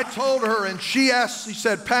 I told her, and she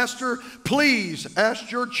said, Pastor, please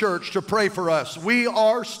ask your church to pray for us. We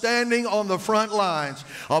are standing on the front lines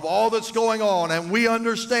of all that's going on, and we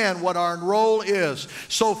understand what our role is.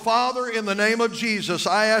 So, Father, in the name of Jesus,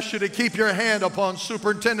 I ask you to keep your hand upon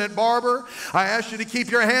Superintendent Barber. I ask you to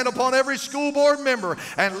keep your hand upon every school board member,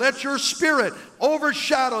 and let your spirit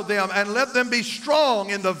overshadow them and let them be strong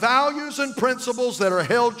in the values and principles that are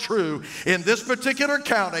held true in this particular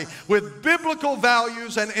county, with biblical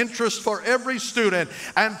values and interests for every student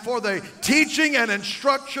and for the teaching and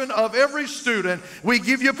instruction of every student. We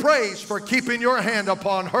give you praise for keeping your hand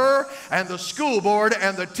upon her and the school board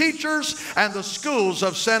and the teachers and the schools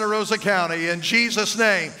of Santa Rosa County, in Jesus'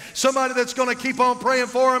 name. Somebody that's going to keep on praying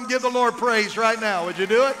for them, give the Lord praise right now. Would you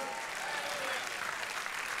do it?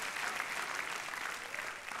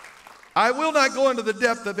 I will not go into the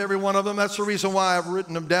depth of every one of them. That's the reason why I've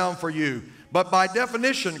written them down for you. But by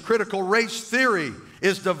definition, critical race theory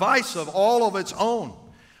is divisive all of its own.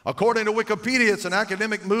 According to Wikipedia, it's an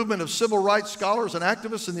academic movement of civil rights scholars and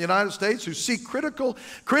activists in the United States who seek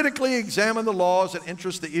critically examine the laws that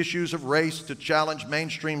interest the issues of race to challenge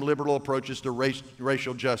mainstream liberal approaches to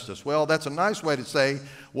racial justice. Well, that's a nice way to say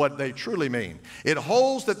what they truly mean. It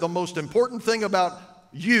holds that the most important thing about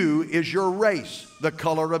you is your race, the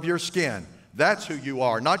color of your skin. That's who you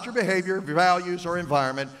are, not your behavior, values, or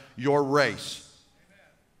environment, your race.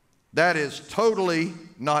 That is totally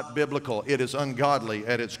not biblical. It is ungodly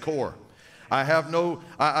at its core. I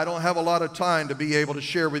don't have a lot of time to be able to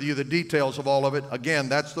share with you the details of all of it. Again,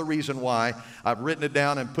 that's the reason why I've written it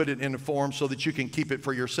down and put it in a form so that you can keep it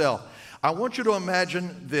for yourself. I want you to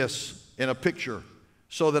imagine this in a picture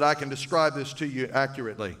so that I can describe this to you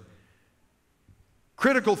accurately.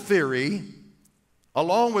 Critical theory,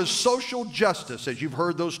 along with social justice, as you've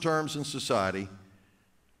heard those terms in society,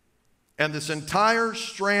 and this entire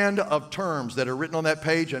strand of terms that are written on that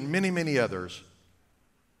page and many, many others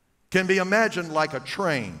can be imagined like a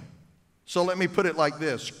train. So let me put it like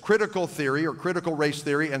this. Critical theory or critical race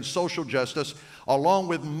theory and social justice, along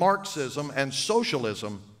with Marxism and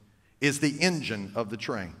socialism, is the engine of the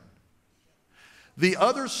train. The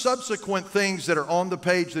other subsequent things that are on the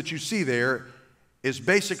page that you see there is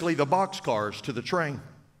basically the boxcars to the train.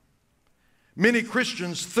 Many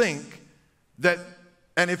Christians think that,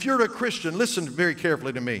 and if you're a Christian, listen very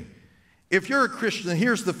carefully to me. If you're a Christian,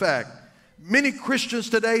 here's the fact. Many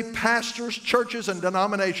Christians today, pastors, churches, and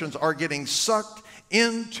denominations are getting sucked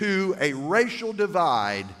into a racial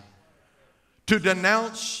divide to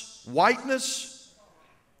denounce whiteness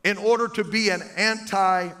in order to be an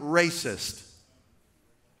anti-racist.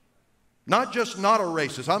 Not just not a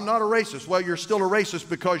racist. I'm not a racist. Well, you're still a racist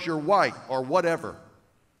because you're white or whatever.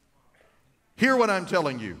 Hear what I'm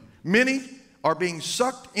telling you. Many are being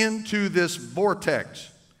sucked into this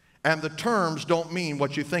vortex, and the terms don't mean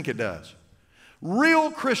what you think it does.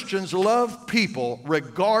 Real Christians love people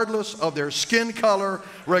regardless of their skin color,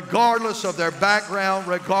 regardless of their background,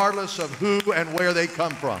 regardless of who and where they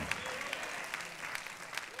come from.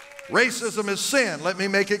 Racism is sin. Let me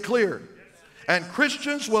make it clear. And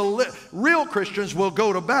real Christians will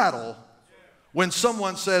go to battle when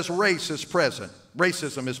someone says race is present,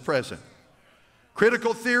 racism is present.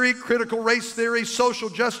 Critical theory, critical race theory, social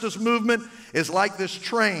justice movement is like this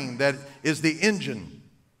train that is the engine.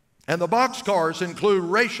 And the boxcars include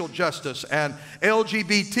racial justice and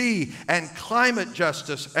LGBT and climate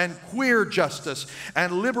justice and queer justice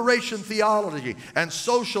and liberation theology and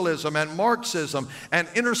socialism and Marxism and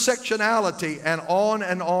intersectionality, and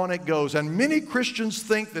on it goes. And many Christians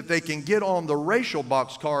think that they can get on the racial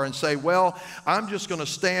boxcar and say, well, I'm just going to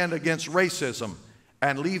stand against racism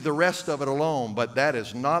and leave the rest of it alone. But that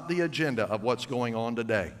is not the agenda of what's going on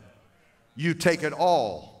today. You take it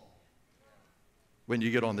all when you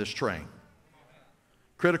get on this train.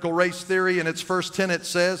 Critical race theory in its first tenet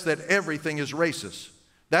says that everything is racist.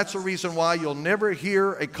 That's the reason why you'll never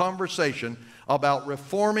hear a conversation about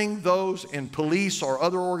reforming those in police or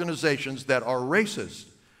other organizations that are racist.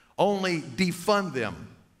 Only defund them.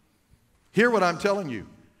 Hear what I'm telling you.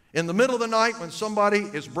 In the middle of the night when somebody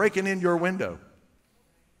is breaking in your window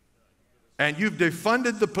and you've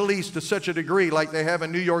defunded the police to such a degree like they have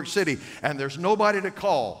in New York City, and there's nobody to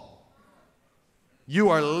call, you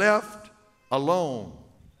are left alone.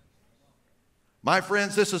 My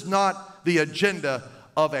friends, this is not the agenda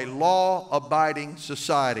of a law-abiding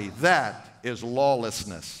society. That is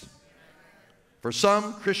lawlessness. For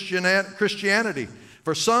some, Christianity.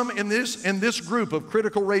 For some in this group of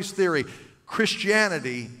critical race theory,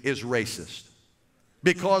 Christianity is racist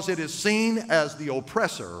because it is seen as the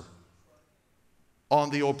oppressor on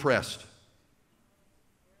the oppressed.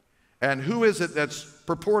 And who is it that's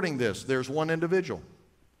purporting this? There's one individual.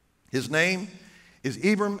 His name is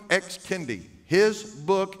Ibram X. Kendi. His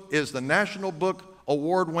book is the National Book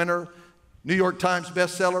Award winner, New York Times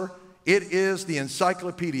bestseller. It is the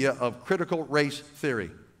encyclopedia of critical race theory.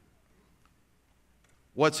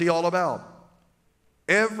 What's he all about?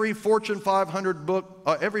 Every Fortune 500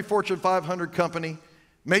 every Fortune 500 company,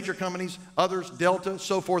 major companies, others, Delta,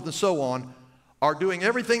 so forth and so on, are doing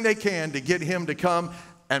everything they can to get him to come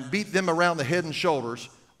and beat them around the head and shoulders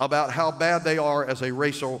about how bad they are as a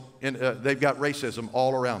racial, they've got racism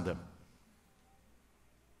all around them.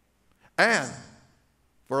 And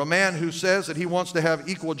for a man who says that he wants to have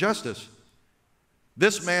equal justice,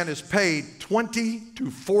 this man is paid $20,000 to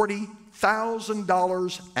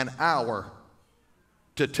 $40,000 an hour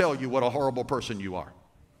to tell you what a horrible person you are.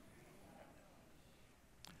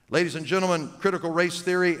 Ladies and gentlemen, critical race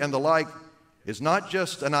theory and the like is not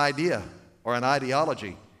just an idea or an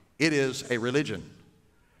ideology. It is a religion.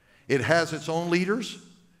 It has its own leaders.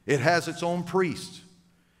 It has its own priests.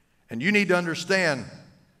 And you need to understand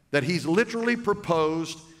that he's literally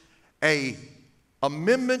proposed an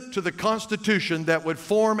amendment to the Constitution that would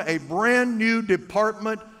form a brand new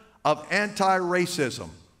department of anti-racism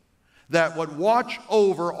that would watch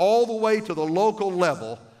over all the way to the local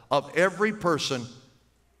level of every person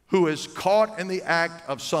who is caught in the act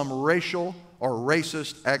of some racial or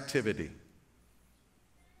racist activity.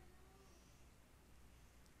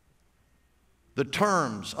 The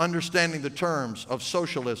terms, understanding the terms of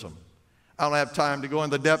socialism. I don't have time to go in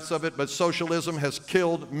the depths of it, but socialism has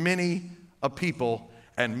killed many a people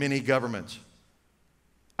and many governments.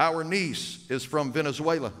 Our niece is from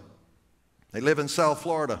Venezuela. They live in South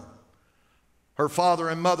Florida. Her father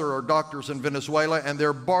and mother are doctors in Venezuela, and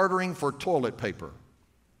they're bartering for toilet paper.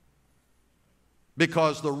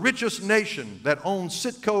 Because the richest nation that owned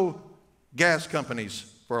Citgo gas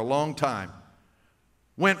companies for a long time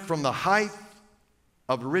went from the height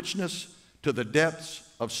of richness to the depths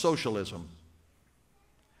of socialism.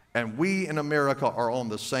 And we in America are on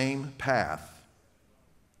the same path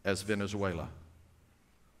as Venezuela.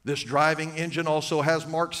 This driving engine also has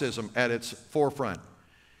Marxism at its forefront.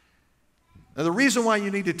 Now, the reason why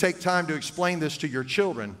you need to take time to explain this to your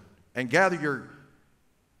children and gather your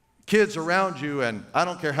kids around you, and I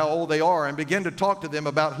don't care how old they are, and begin to talk to them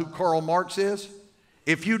about who Karl Marx is,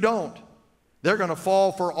 if you don't, they're going to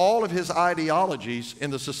fall for all of his ideologies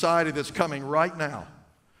in the society that's coming right now.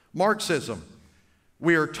 Marxism,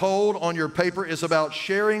 we are told on your paper, is about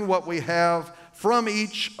sharing what we have from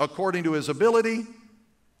each according to his ability,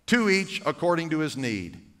 to each according to his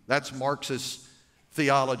need. That's Marxist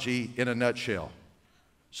theology in a nutshell.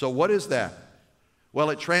 So what is that? Well,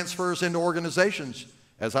 it transfers into organizations.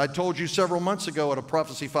 As I told you several months ago at a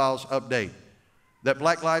Prophecy Files update, that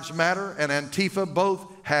Black Lives Matter and Antifa both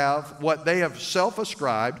have what they have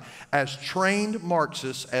self-ascribed as trained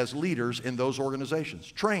Marxists as leaders in those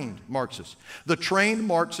organizations. Trained Marxists. The trained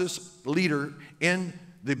Marxist leader in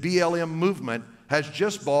the BLM movement has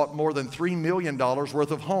just bought more than $3 million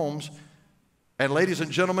worth of homes. And ladies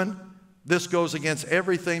and gentlemen, this goes against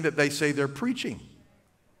everything that they say they're preaching.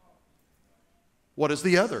 What is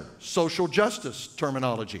the other? Social justice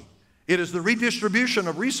terminology. It is the redistribution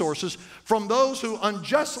of resources from those who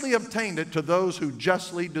unjustly obtained it to those who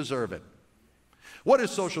justly deserve it. What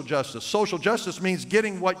is social justice? Social justice means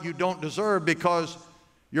getting what you don't deserve because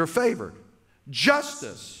you're favored.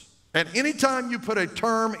 Justice, and anytime you put a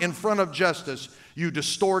term in front of justice, you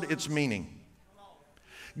distort its meaning.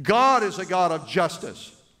 God is a God of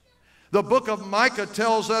justice. The book of Micah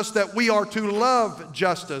tells us that we are to love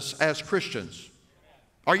justice as Christians.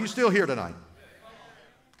 Are you still here tonight?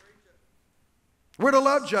 We're to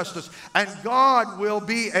love justice, and God will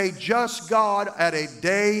be a just God at a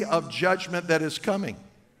day of judgment that is coming.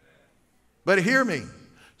 But hear me,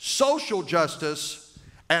 social justice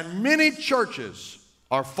and many churches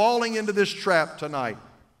are falling into this trap tonight.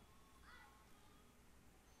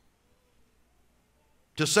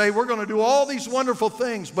 To say we're going to do all these wonderful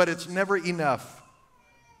things, but it's never enough.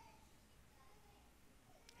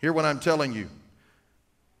 Hear what I'm telling you.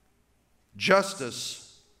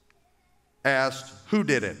 Justice asked, who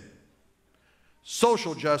did it?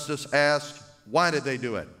 Social justice asked, why did they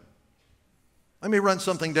do it? Let me run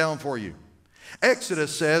something down for you.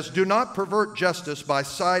 Exodus says, do not pervert justice by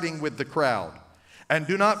siding with the crowd, and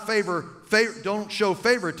do not don't show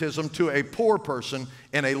favoritism to a poor person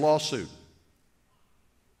in a lawsuit.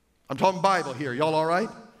 I'm talking Bible here. Y'all all right?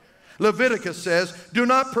 Leviticus says, do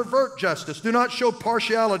not pervert justice. Do not show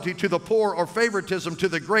partiality to the poor or favoritism to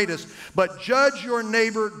the greatest, but judge your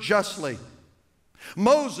neighbor justly.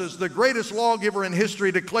 Moses, the greatest lawgiver in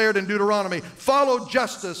history, declared in Deuteronomy, follow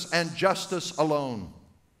justice and justice alone.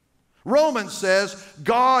 Romans says,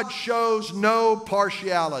 God shows no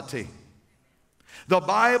partiality. The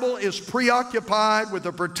Bible is preoccupied with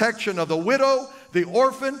the protection of the widow, the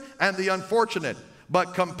orphan, and the unfortunate.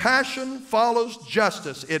 But compassion follows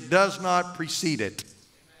justice. It does not precede it.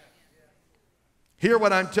 Hear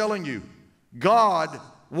what I'm telling you. God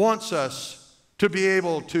wants us to be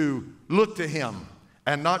able to look to Him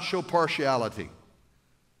and not show partiality.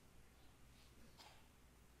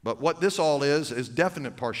 But what this all is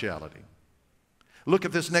definite partiality. Look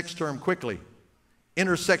at this next term quickly.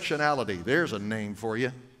 Intersectionality. There's a name for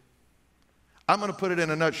you. I'm going to put it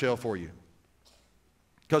in a nutshell for you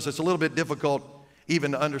because it's a little bit difficult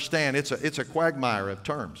even to understand. It's a quagmire of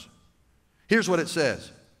terms. Here's what it says.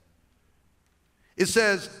 It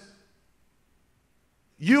says,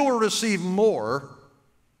 you will receive more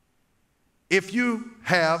if you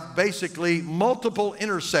have basically multiple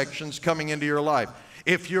intersections coming into your life.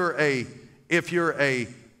 If you're a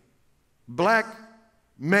black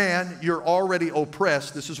man, you're already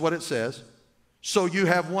oppressed. This is what it says. So you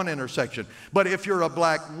have one intersection. But if you're a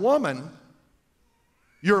black woman,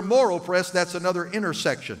 you're more oppressed. That's another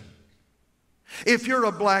intersection. If you're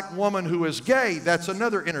a black woman who is gay, that's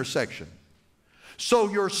another intersection. So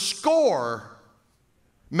your score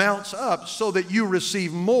mounts up so that you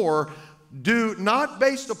receive more, due not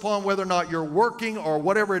based upon whether or not you're working or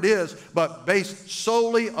whatever it is, but based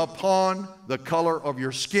solely upon the color of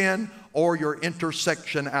your skin or your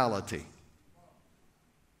intersectionality.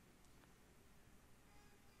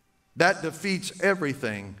 That defeats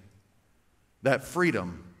everything that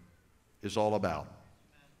freedom is all about.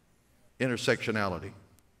 Intersectionality.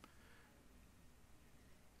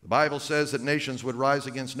 The Bible says that nations would rise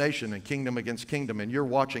against nation and kingdom against kingdom, and you're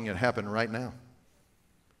watching it happen right now.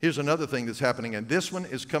 Here's another thing that's happening, and this one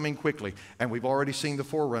is coming quickly, and we've already seen the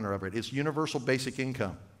forerunner of it. It's universal basic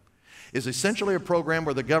income. It's essentially a program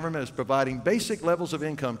where the government is providing basic levels of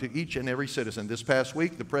income to each and every citizen. This past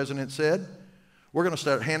week, the president said, we're going to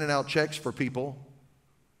start handing out checks for people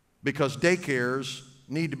because daycares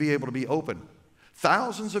need to be able to be open.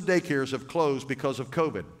 Thousands of daycares have closed because of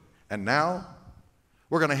COVID, and now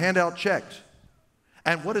we're going to hand out checks.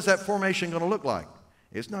 And what is that formation going to look like?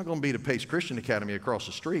 It's not going to be to Pace Christian Academy across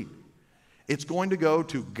the street. It's going to go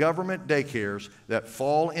to government daycares that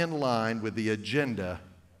fall in line with the agenda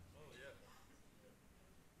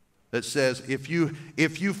that says if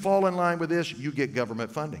you fall in line with this, you get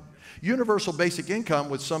government funding. Universal basic income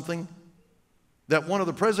was something that one of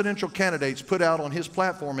the presidential candidates put out on his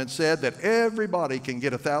platform and said that everybody can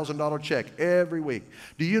get a $1,000 check every week.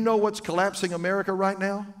 Do you know what's collapsing America right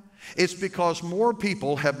now? It's because more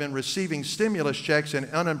people have been receiving stimulus checks and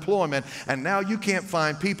unemployment, and now you can't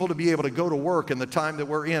find people to be able to go to work in the time that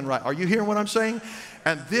we're in, right? Are you hearing what I'm saying?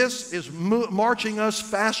 And this is marching us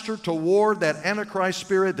faster toward that Antichrist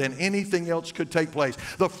spirit than anything else could take place.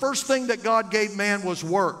 The first thing that God gave man was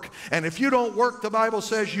work. And if you don't work, the Bible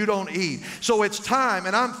says you don't eat. So it's time,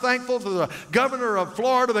 and I'm thankful for the governor of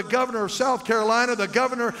Florida, the governor of South Carolina, the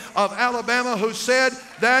governor of Alabama, who said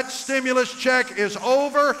that stimulus check is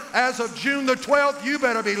over as of June the 12th. You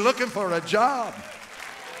better be looking for a job.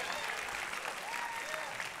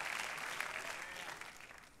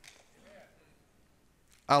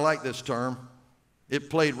 I like this term. It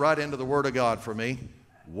played right into the Word of God for me.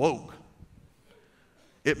 Woke.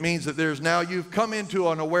 It means that you've come into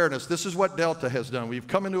an awareness. This is what Delta has done. We've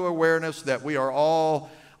come into awareness that we are all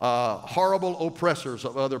horrible oppressors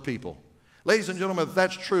of other people. Ladies and gentlemen, if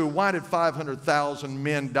that's true, why did 500,000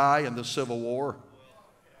 men die in the Civil War?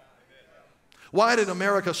 Why did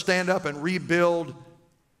America stand up and rebuild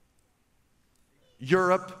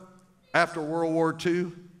Europe after World War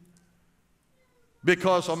II?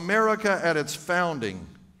 Because America at its founding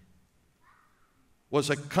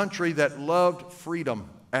was a country that loved freedom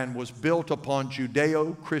and was built upon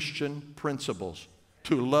Judeo-Christian principles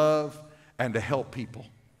to love and to help people.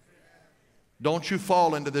 Don't you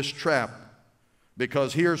fall into this trap,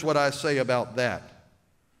 because here's what I say about that.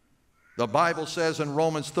 The Bible says in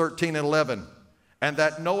Romans 13:11, and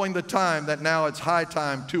that knowing the time, that now it's high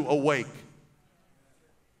time to awake.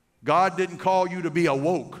 God didn't call you to be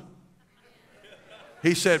awoke.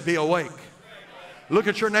 He said, be awake. Look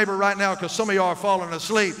at your neighbor right now, because some of y'all are falling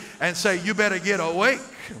asleep, and say, you better get awake.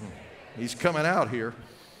 He's coming out here.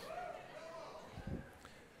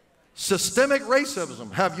 Systemic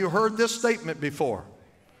racism. Have you heard this statement before?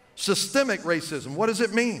 Systemic racism. What does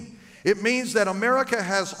it mean? It means that America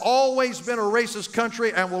has always been a racist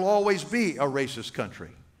country and will always be a racist country.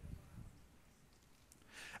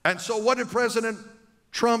 And so what did President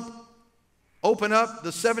Trump open up? The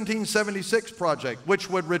 1776 Project, which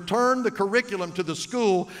would return the curriculum to the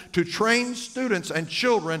school to train students and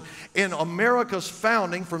children in America's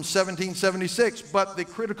founding from 1776. But the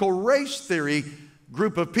critical race theory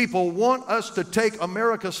group of people want us to take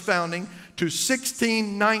America's founding to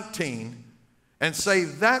 1619 and say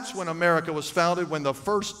that's when America was founded, when the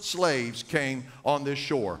first slaves came on this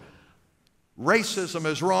shore. Racism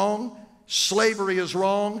is wrong. Slavery is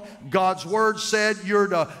wrong. God's word said you're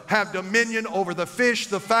to have dominion over the fish,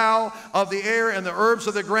 the fowl of the air, and the herbs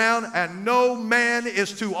of the ground, and no man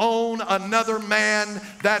is to own another man.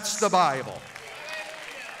 That's the Bible.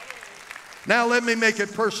 Now let me make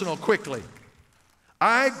it personal quickly.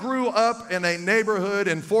 I grew up in a neighborhood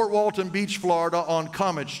in Fort Walton Beach, Florida on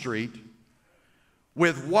Comet Street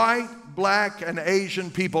with white, black, and Asian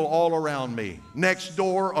people all around me. Next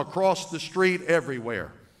door, across the street,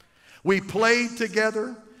 everywhere. We played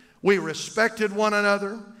together. We respected one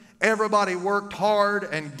another. Everybody worked hard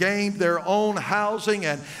and gained their own housing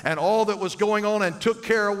and all that was going on and took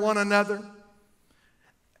care of one another.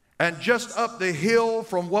 And just up the hill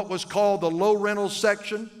from what was called the low rental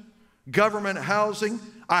section, government housing,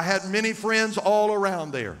 I had many friends all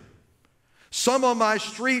around there. Some on my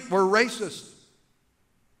street were racist.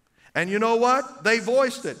 And you know what? They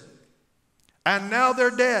voiced it. And now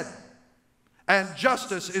they're dead. And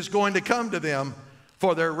justice is going to come to them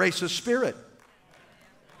for their racist spirit.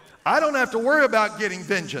 I don't have to worry about getting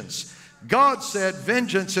vengeance. God said,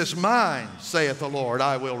 vengeance is mine, saith the Lord,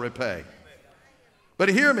 I will repay. But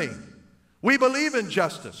hear me, we believe in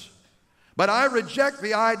justice. But I reject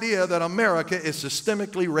the idea that America is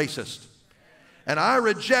systemically racist. And I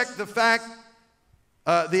reject the fact,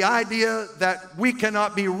 the idea that we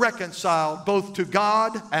cannot be reconciled both to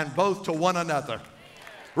God and both to one another,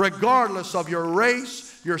 regardless of your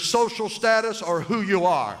race, your social status, or who you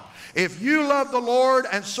are. If you love the Lord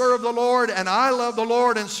and serve the Lord, and I love the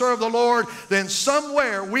Lord and serve the Lord, then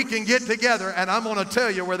somewhere we can get together, and I'm going to tell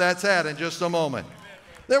you where that's at in just a moment.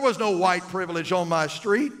 There was no white privilege on my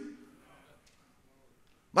street.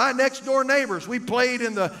 My next door neighbors, we played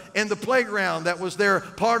in the playground that was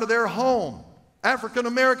part of their home. African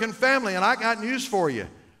American family, and I got news for you.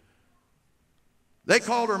 They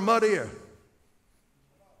called her Mud Ear.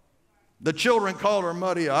 The children called her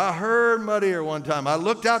Mud Ear. I heard Mud Ear one time. I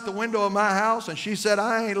looked out the window of my house and she said,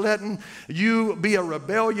 I ain't letting you be a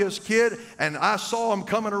rebellious kid. And I saw them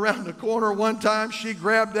coming around the corner one time. She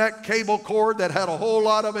grabbed that cable cord that had a whole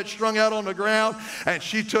lot of it strung out on the ground and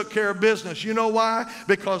she took care of business. You know why?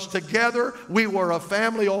 Because together we were a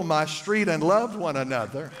family on my street and loved one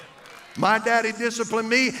another. My daddy disciplined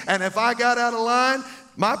me, and if I got out of line,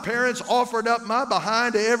 my parents offered up my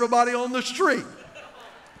behind to everybody on the street.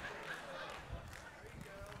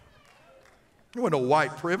 There was no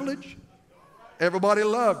white privilege. Everybody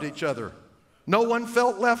loved each other. No one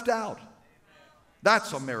felt left out.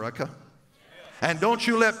 That's America. And don't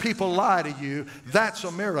you let people lie to you. That's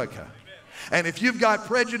America. And if you've got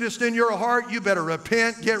prejudice in your heart, you better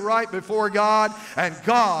repent, get right before God, and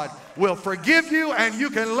God will forgive you, and you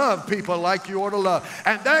can love people like you ought to love.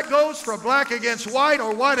 And that goes for black against white,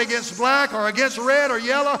 or white against black, or against red or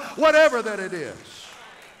yellow, whatever that it is.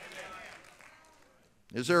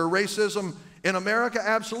 Is there a racism in America?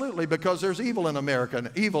 Absolutely, because there's evil in America, and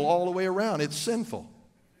evil all the way around. It's sinful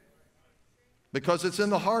because it's in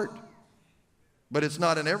the heart, but it's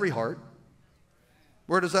not in every heart.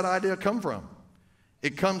 Where does that idea come from?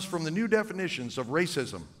 It comes from the new definitions of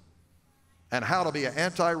racism and How to Be an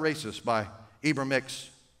Anti-Racist by Ibram X.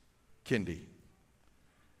 Kendi.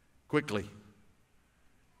 Quickly,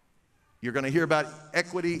 you're going to hear about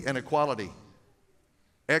equity and equality.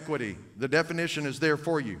 Equity, the definition is there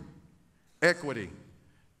for you. Equity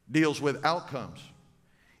deals with outcomes.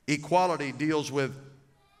 Equality deals with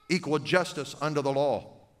equal justice under the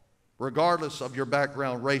law, regardless of your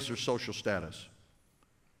background, race, or social status.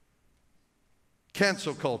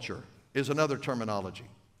 Cancel culture is another terminology.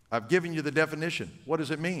 I've given you the definition. What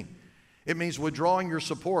does it mean? It means withdrawing your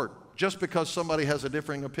support just because somebody has a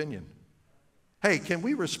differing opinion. Hey, can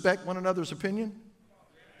we respect one another's opinion?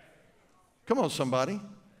 Come on, somebody.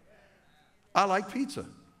 I like pizza.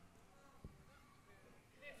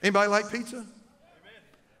 Anybody like pizza?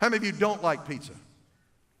 How many of you don't like pizza?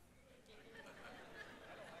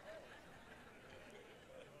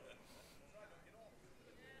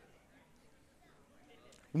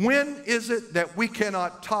 When is it that we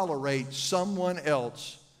cannot tolerate someone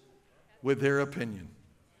else with their opinion?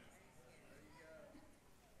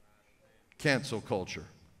 Cancel culture.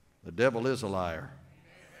 The devil is a liar.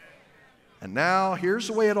 And now here's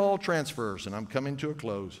the way it all transfers, and I'm coming to a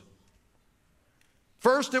close.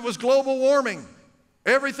 First, it was global warming.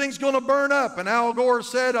 Everything's going to burn up, and Al Gore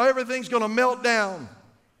said everything's going to melt down.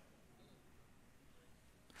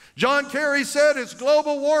 John Kerry said it's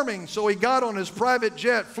global warming, so he got on his private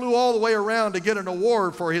jet, flew all the way around to get an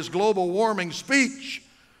award for his global warming speech,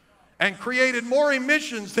 and created more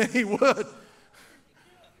emissions than he would.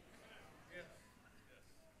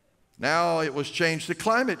 Now it was changed to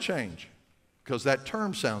climate change, because that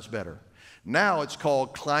term sounds better. Now it's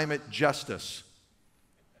called climate justice.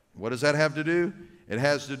 What does that have to do? It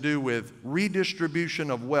has to do with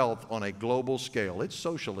redistribution of wealth on a global scale. It's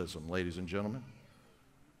socialism, ladies and gentlemen.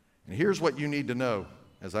 And here's what you need to know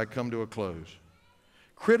as I come to a close.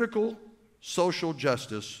 Critical social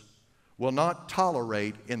justice will not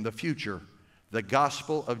tolerate in the future the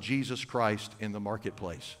gospel of Jesus Christ in the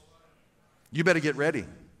marketplace. You better get ready.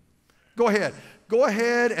 Go ahead. Go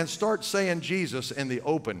ahead and start saying Jesus in the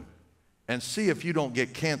open and see if you don't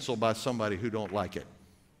get canceled by somebody who don't like it.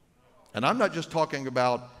 And I'm not just talking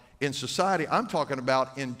about in society. I'm talking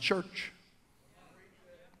about in church.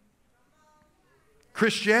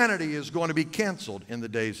 Christianity is going to be canceled in the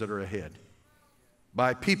days that are ahead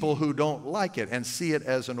by people who don't like it and see it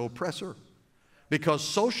as an oppressor. Because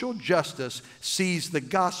social justice sees the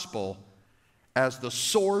gospel as the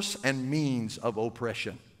source and means of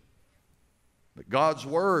oppression. But God's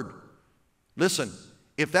word, listen,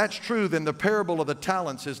 if that's true, then the parable of the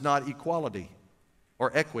talents is not equality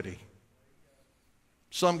or equity.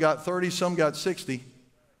 Some got 30, some got 60.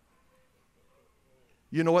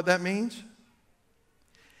 You know what that means?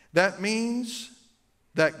 That means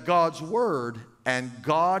that God's word and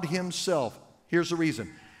God himself, here's the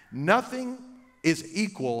reason, nothing is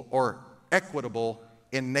equal or equitable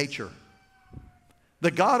in nature.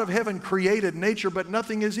 The God of heaven created nature, but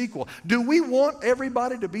nothing is equal. Do we want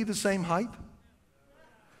everybody to be the same height?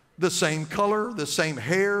 The same color, the same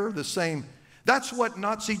hair, the same... That's what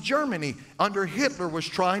Nazi Germany under Hitler was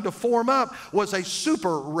trying to form up, was a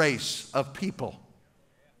super race of people.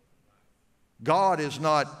 God is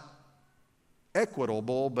not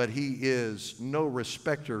equitable, but he is no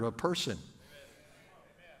respecter of person.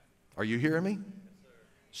 Are you hearing me?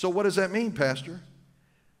 So what does that mean, Pastor?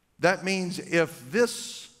 That means if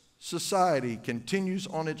this society continues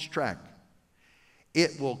on its track,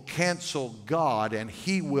 it will cancel God and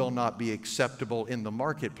he will not be acceptable in the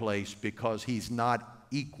marketplace because he's not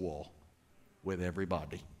equal with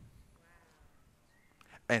everybody.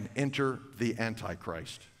 And enter the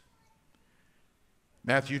Antichrist.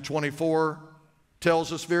 Matthew 24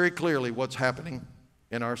 tells us very clearly what's happening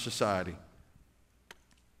in our society.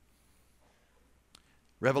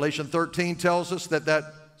 Revelation 13 tells us that that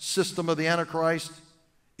system of the Antichrist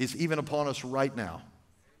is even upon us right now.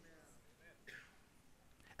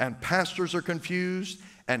 And pastors are confused,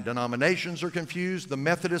 and denominations are confused. The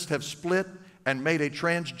Methodists have split and made a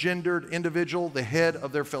transgendered individual the head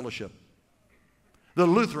of their fellowship. The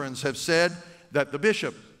Lutherans have said that the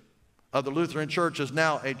bishop of the Lutheran Church is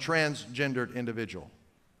now a transgendered individual.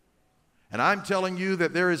 And I'm telling you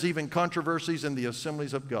that there is even controversies in the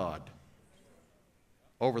assemblies of God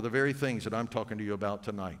over the very things that I'm talking to you about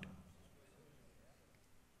tonight.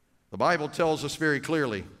 The Bible tells us very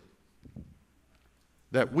clearly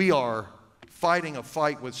that we are fighting a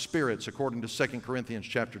fight with spirits according to 2 Corinthians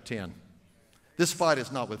chapter 10. This fight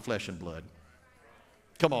is not with flesh and blood.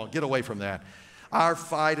 Come on, get away from that. Our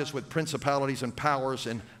fight is with principalities and powers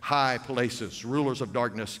in high places, rulers of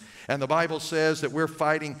darkness. And the Bible says that we're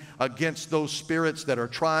fighting against those spirits that are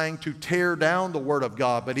trying to tear down the Word of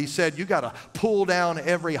God. But he said, you got to pull down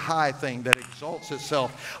every high thing that exalts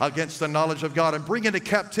itself against the knowledge of God and bring into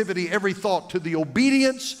captivity every thought to the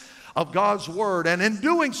obedience of God's Word. And in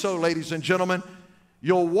doing so, ladies and gentlemen,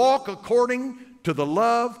 you'll walk according to the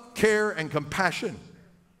love, care, and compassion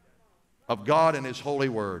of God and his holy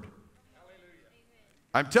Word.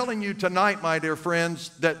 I'm telling you tonight, my dear friends,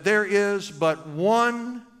 that there is but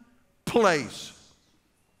one place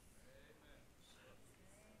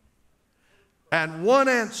and one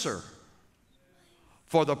answer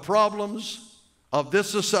for the problems of this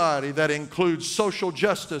society that includes social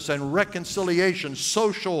justice and reconciliation,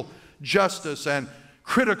 social justice and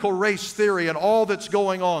critical race theory and all that's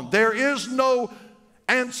going on. There is no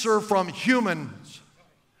answer from humans.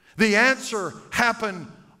 The answer happened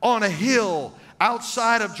on a hill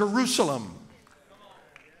outside of Jerusalem.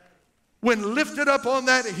 When lifted up on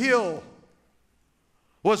that hill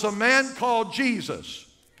was a man called Jesus.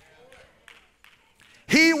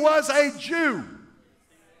 He was a Jew.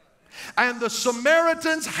 And the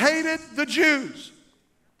Samaritans hated the Jews.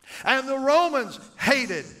 And the Romans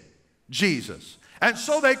hated Jesus. And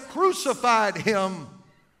so they crucified him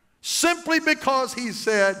simply because he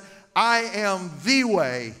said, I am the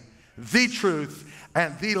way, the truth,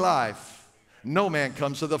 and the life. No man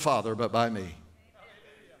comes to the Father but by me.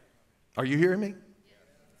 Are you hearing me?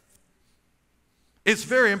 It's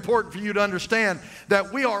very important for you to understand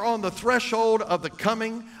that we are on the threshold of the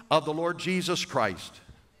coming of the Lord Jesus Christ.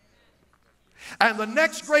 And the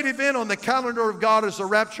next great event on the calendar of God is the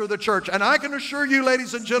rapture of the church. And I can assure you,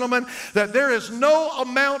 ladies and gentlemen, that there is no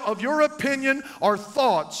amount of your opinion or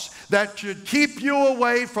thoughts that should keep you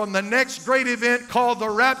away from the next great event called the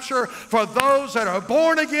rapture for those that are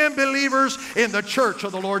born again believers in the church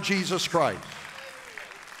of the Lord Jesus Christ.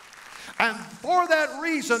 And for that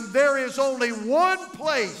reason, there is only one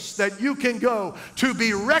place that you can go to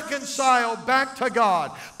be reconciled back to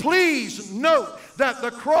God. Please note that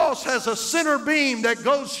the cross has a center beam that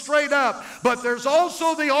goes straight up, but there's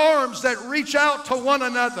also the arms that reach out to one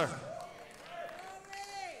another.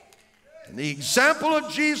 And the example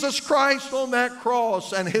of Jesus Christ on that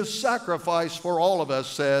cross and his sacrifice for all of us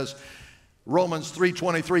says, Romans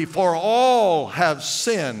 3:23, for all have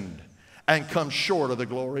sinned and come short of the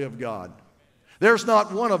glory of God. There's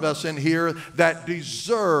not one of us in here that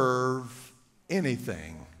deserve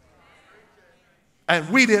anything. And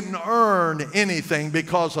we didn't earn anything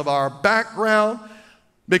because of our background,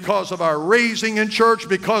 because of our raising in church,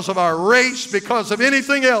 because of our race, because of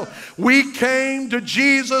anything else. We came to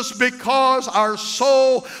Jesus because our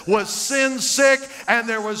soul was sin sick and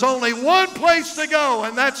there was only one place to go,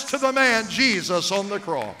 and that's to the man Jesus on the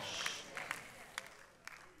cross.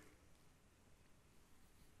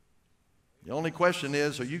 The only question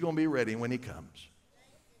is, are you going to be ready when he comes?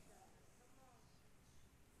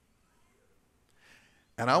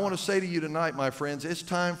 And I want to say to you tonight, my friends, it's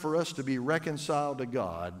time for us to be reconciled to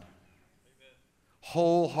God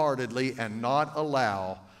wholeheartedly and not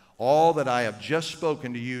allow all that I have just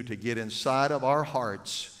spoken to you to get inside of our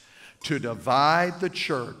hearts to divide the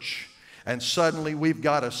church. And suddenly we've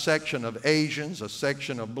got a section of Asians, a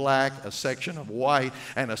section of black, a section of white,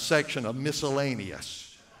 and a section of miscellaneous.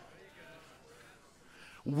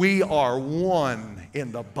 We are one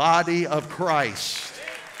in the body of Christ.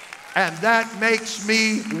 And that makes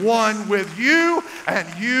me one with you and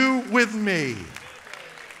you with me.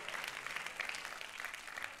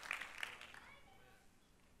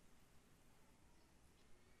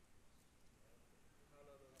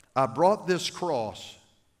 I brought this cross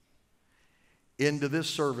into this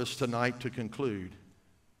service tonight to conclude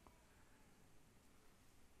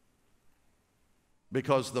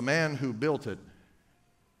because the man who built it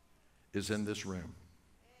is in this room.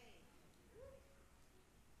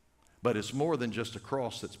 But it's more than just a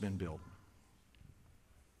cross that's been built.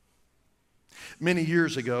 Many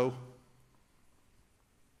years ago,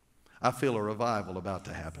 I feel a revival about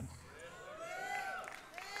to happen.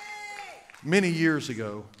 Many years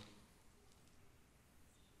ago,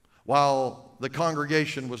 while the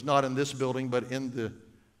congregation was not in this building but in the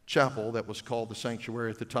chapel that was called the sanctuary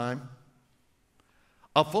at the time,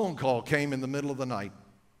 a phone call came in the middle of the night.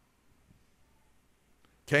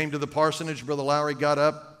 Came to the parsonage. Brother Lowry got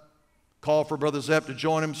up, called for Brother Zepp to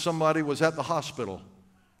join him. Somebody was at the hospital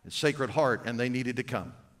at Sacred Heart and they needed to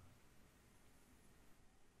come.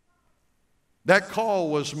 That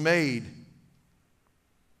call was made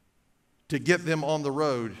to get them on the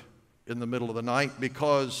road in the middle of the night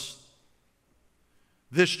because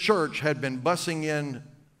this church had been busing in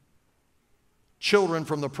children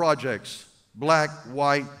from the projects, black,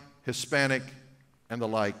 white, Hispanic, and the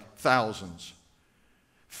like, thousands.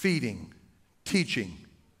 Feeding, teaching,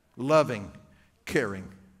 loving, caring.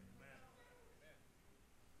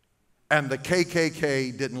 And the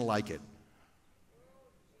KKK didn't like it.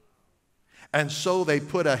 And so they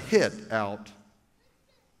put a hit out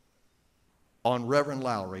on Reverend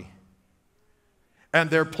Lowry. And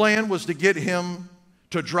their plan was to get him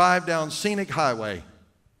to drive down Scenic Highway.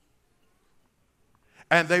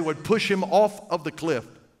 And they would push him off of the cliff.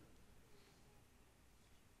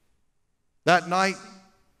 That night,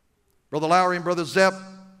 Brother Lowry and Brother Zepp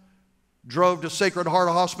drove to Sacred Heart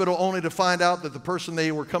Hospital only to find out that the person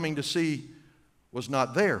they were coming to see was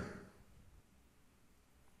not there.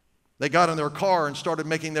 They got in their car and started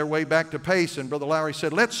making their way back to Pace, and Brother Lowry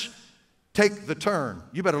said, let's take the turn.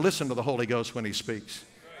 You better listen to the Holy Ghost when he speaks.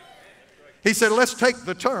 He said, let's take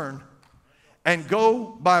the turn and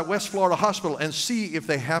go by West Florida Hospital and see if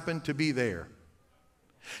they happen to be there.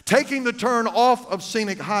 Taking the turn off of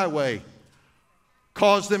Scenic Highway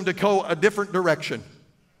caused them to go a different direction.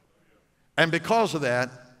 And because of that,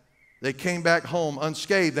 they came back home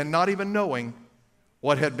unscathed and not even knowing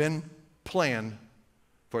what had been planned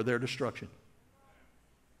for their destruction.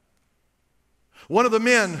 One of the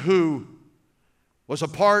men who was a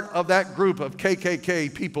part of that group of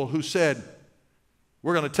KKK people who said,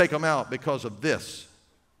 we're going to take them out because of this,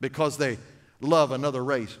 because they love another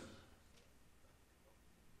race,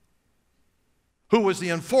 who was the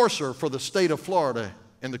enforcer for the state of Florida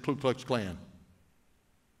in the Ku Klux Klan,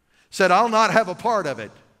 said, I'll not have a part of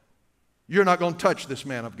it. You're not going to touch this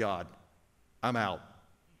man of God. I'm out.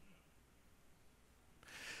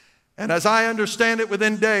 And as I understand it,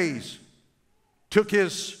 within days, took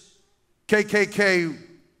his KKK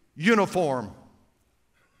uniform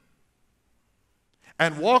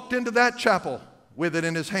and walked into that chapel with it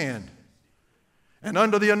in his hand. And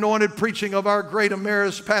under the anointed preaching of our great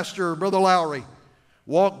emeritus pastor, Brother Lowry,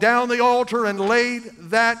 walked down the altar and laid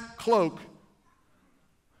that cloak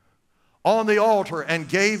on the altar and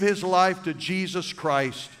gave his life to Jesus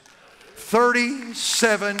Christ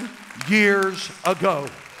 37 years ago.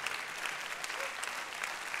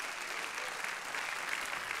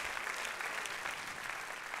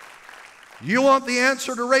 You want the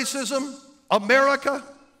answer to racism? America,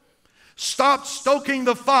 Stop stoking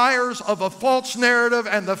the fires of a false narrative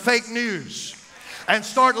and the fake news. And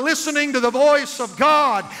start listening to the voice of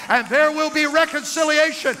God, and there will be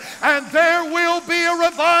reconciliation, and there will be a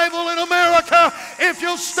revival in America if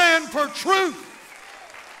you'll stand for truth.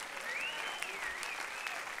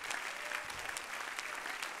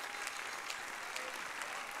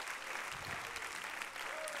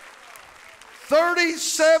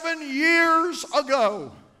 "37 years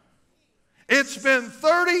ago." It's been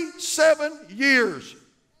 37 years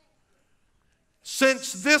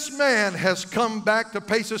since this man has come back to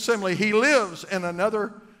Pace Assembly. He lives in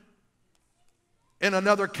another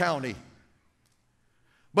county.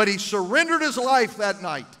 But he surrendered his life that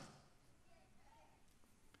night.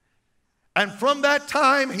 And from that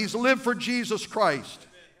time, he's lived for Jesus Christ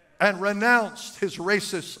and renounced his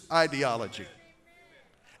racist ideology.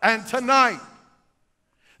 And tonight,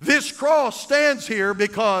 this cross stands here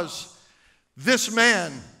because this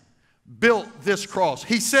man built this cross.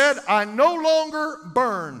 He said, "I no longer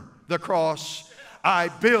burn the cross, I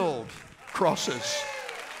build crosses."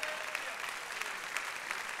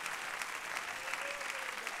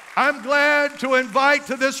 I'm glad to invite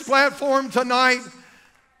to this platform tonight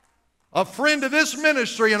a friend of this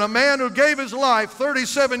ministry and a man who gave his life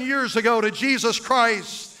 37 years ago to Jesus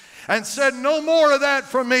Christ and said, "No more of that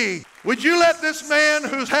for me." Would you let this man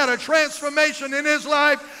who's had a transformation in his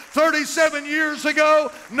life 37 years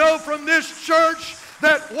ago know from this church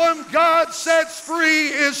that one God sets free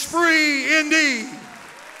is free indeed?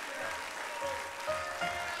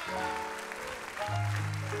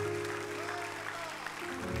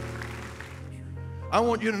 I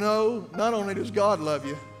want you to know, not only does God love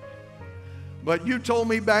you, but you told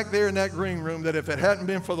me back there in that green room that if it hadn't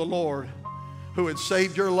been for the Lord who had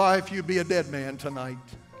saved your life, you'd be a dead man tonight.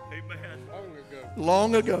 Amen.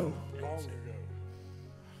 Long ago.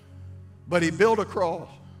 But he built a cross.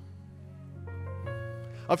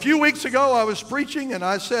 A few weeks ago, I was preaching and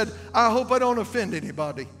I said, I hope I don't offend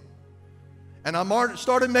anybody. And I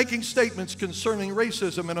started making statements concerning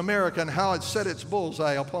racism in America and how it set its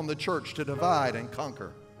bullseye upon the church to divide and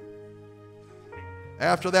conquer.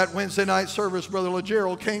 After that Wednesday night service, Brother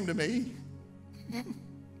LeGerald came to me.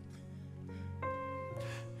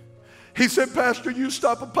 He said, "Pastor, you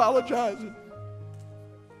stop apologizing.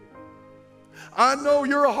 I know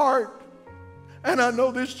your heart, and I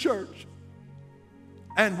know this church,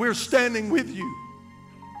 and we're standing with you."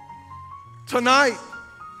 Tonight,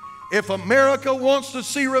 if America wants to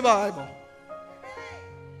see revival,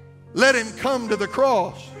 let him come to the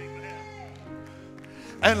cross.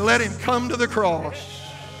 And let him come to the cross.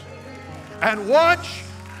 And watch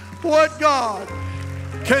what God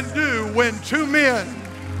can do when two men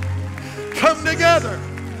come together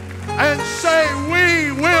and say,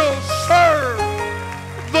 "We will serve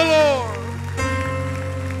the Lord."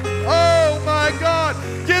 Oh my God.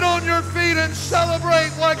 Get on your feet and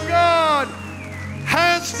celebrate what God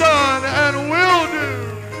has done and will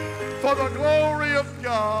do for the glory of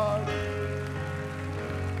God.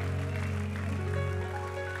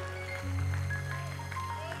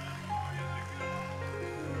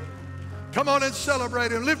 Come on and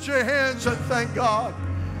celebrate Him. Lift your hands and thank God.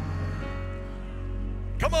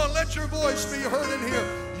 Come on, let your voice be heard in here.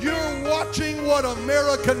 You're watching what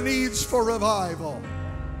America needs for revival.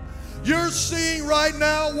 You're seeing right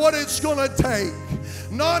now what it's going to take.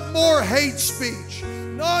 Not more hate speech,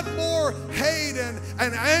 not more hate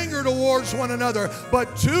and anger towards one another,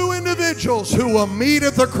 but two individuals who will meet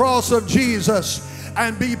at the cross of Jesus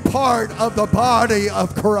and be part of the body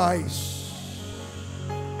of Christ.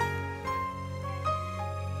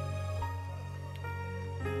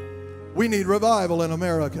 We need revival in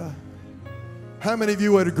America. How many of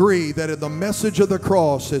you would agree that the message of the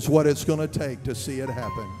cross is what it's going to take to see it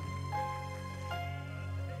happen?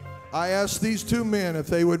 I asked these two men if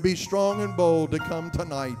they would be strong and bold to come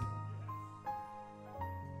tonight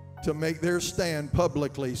to make their stand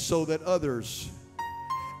publicly so that others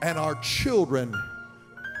and our children,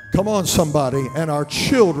 come on somebody, and our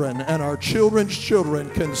children and our children's children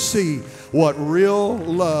can see what real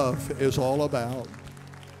love is all about.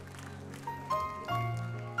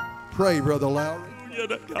 Pray, Brother Lowry. Hallelujah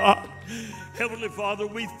to God. Heavenly Father,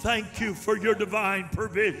 we thank you for your divine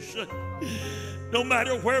provision. No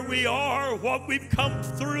matter where we are, what we've come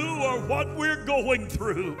through, or what we're going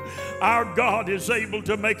through, our God is able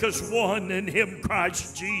to make us one in Him,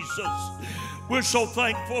 Christ Jesus. We're so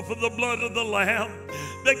thankful for the blood of the Lamb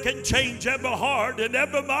that can change every heart and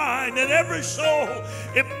every mind and every soul.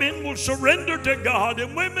 If men will surrender to God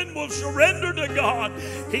and women will surrender to God,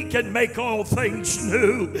 He can make all things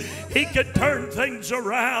new. He can turn things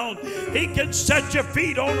around. He can set your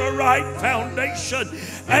feet on the right foundation,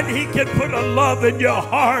 and He can put a love in your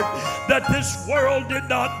heart that this world did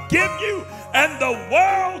not give you, and the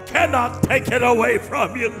world cannot take it away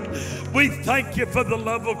from you. We thank you for the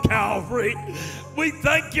love of Calvary. We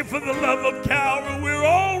thank you for the love of Calvary. We're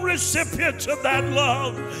all recipients of that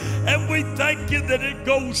love. And we thank you that it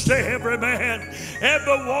goes to every man,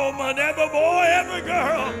 every woman, every boy, every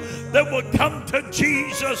girl that will come to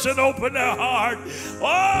Jesus and open their heart.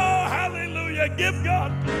 Oh, hallelujah. Give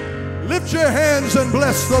God. Lift your hands and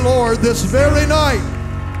bless the Lord this very night.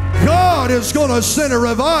 God is going to send a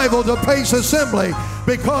revival to Pace Assembly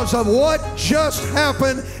because of what just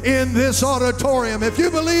happened in this auditorium. If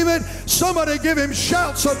you believe it, somebody give Him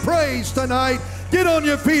shouts of praise tonight. Get on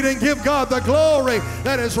your feet and give God the glory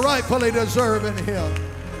that is rightfully deserved in Him.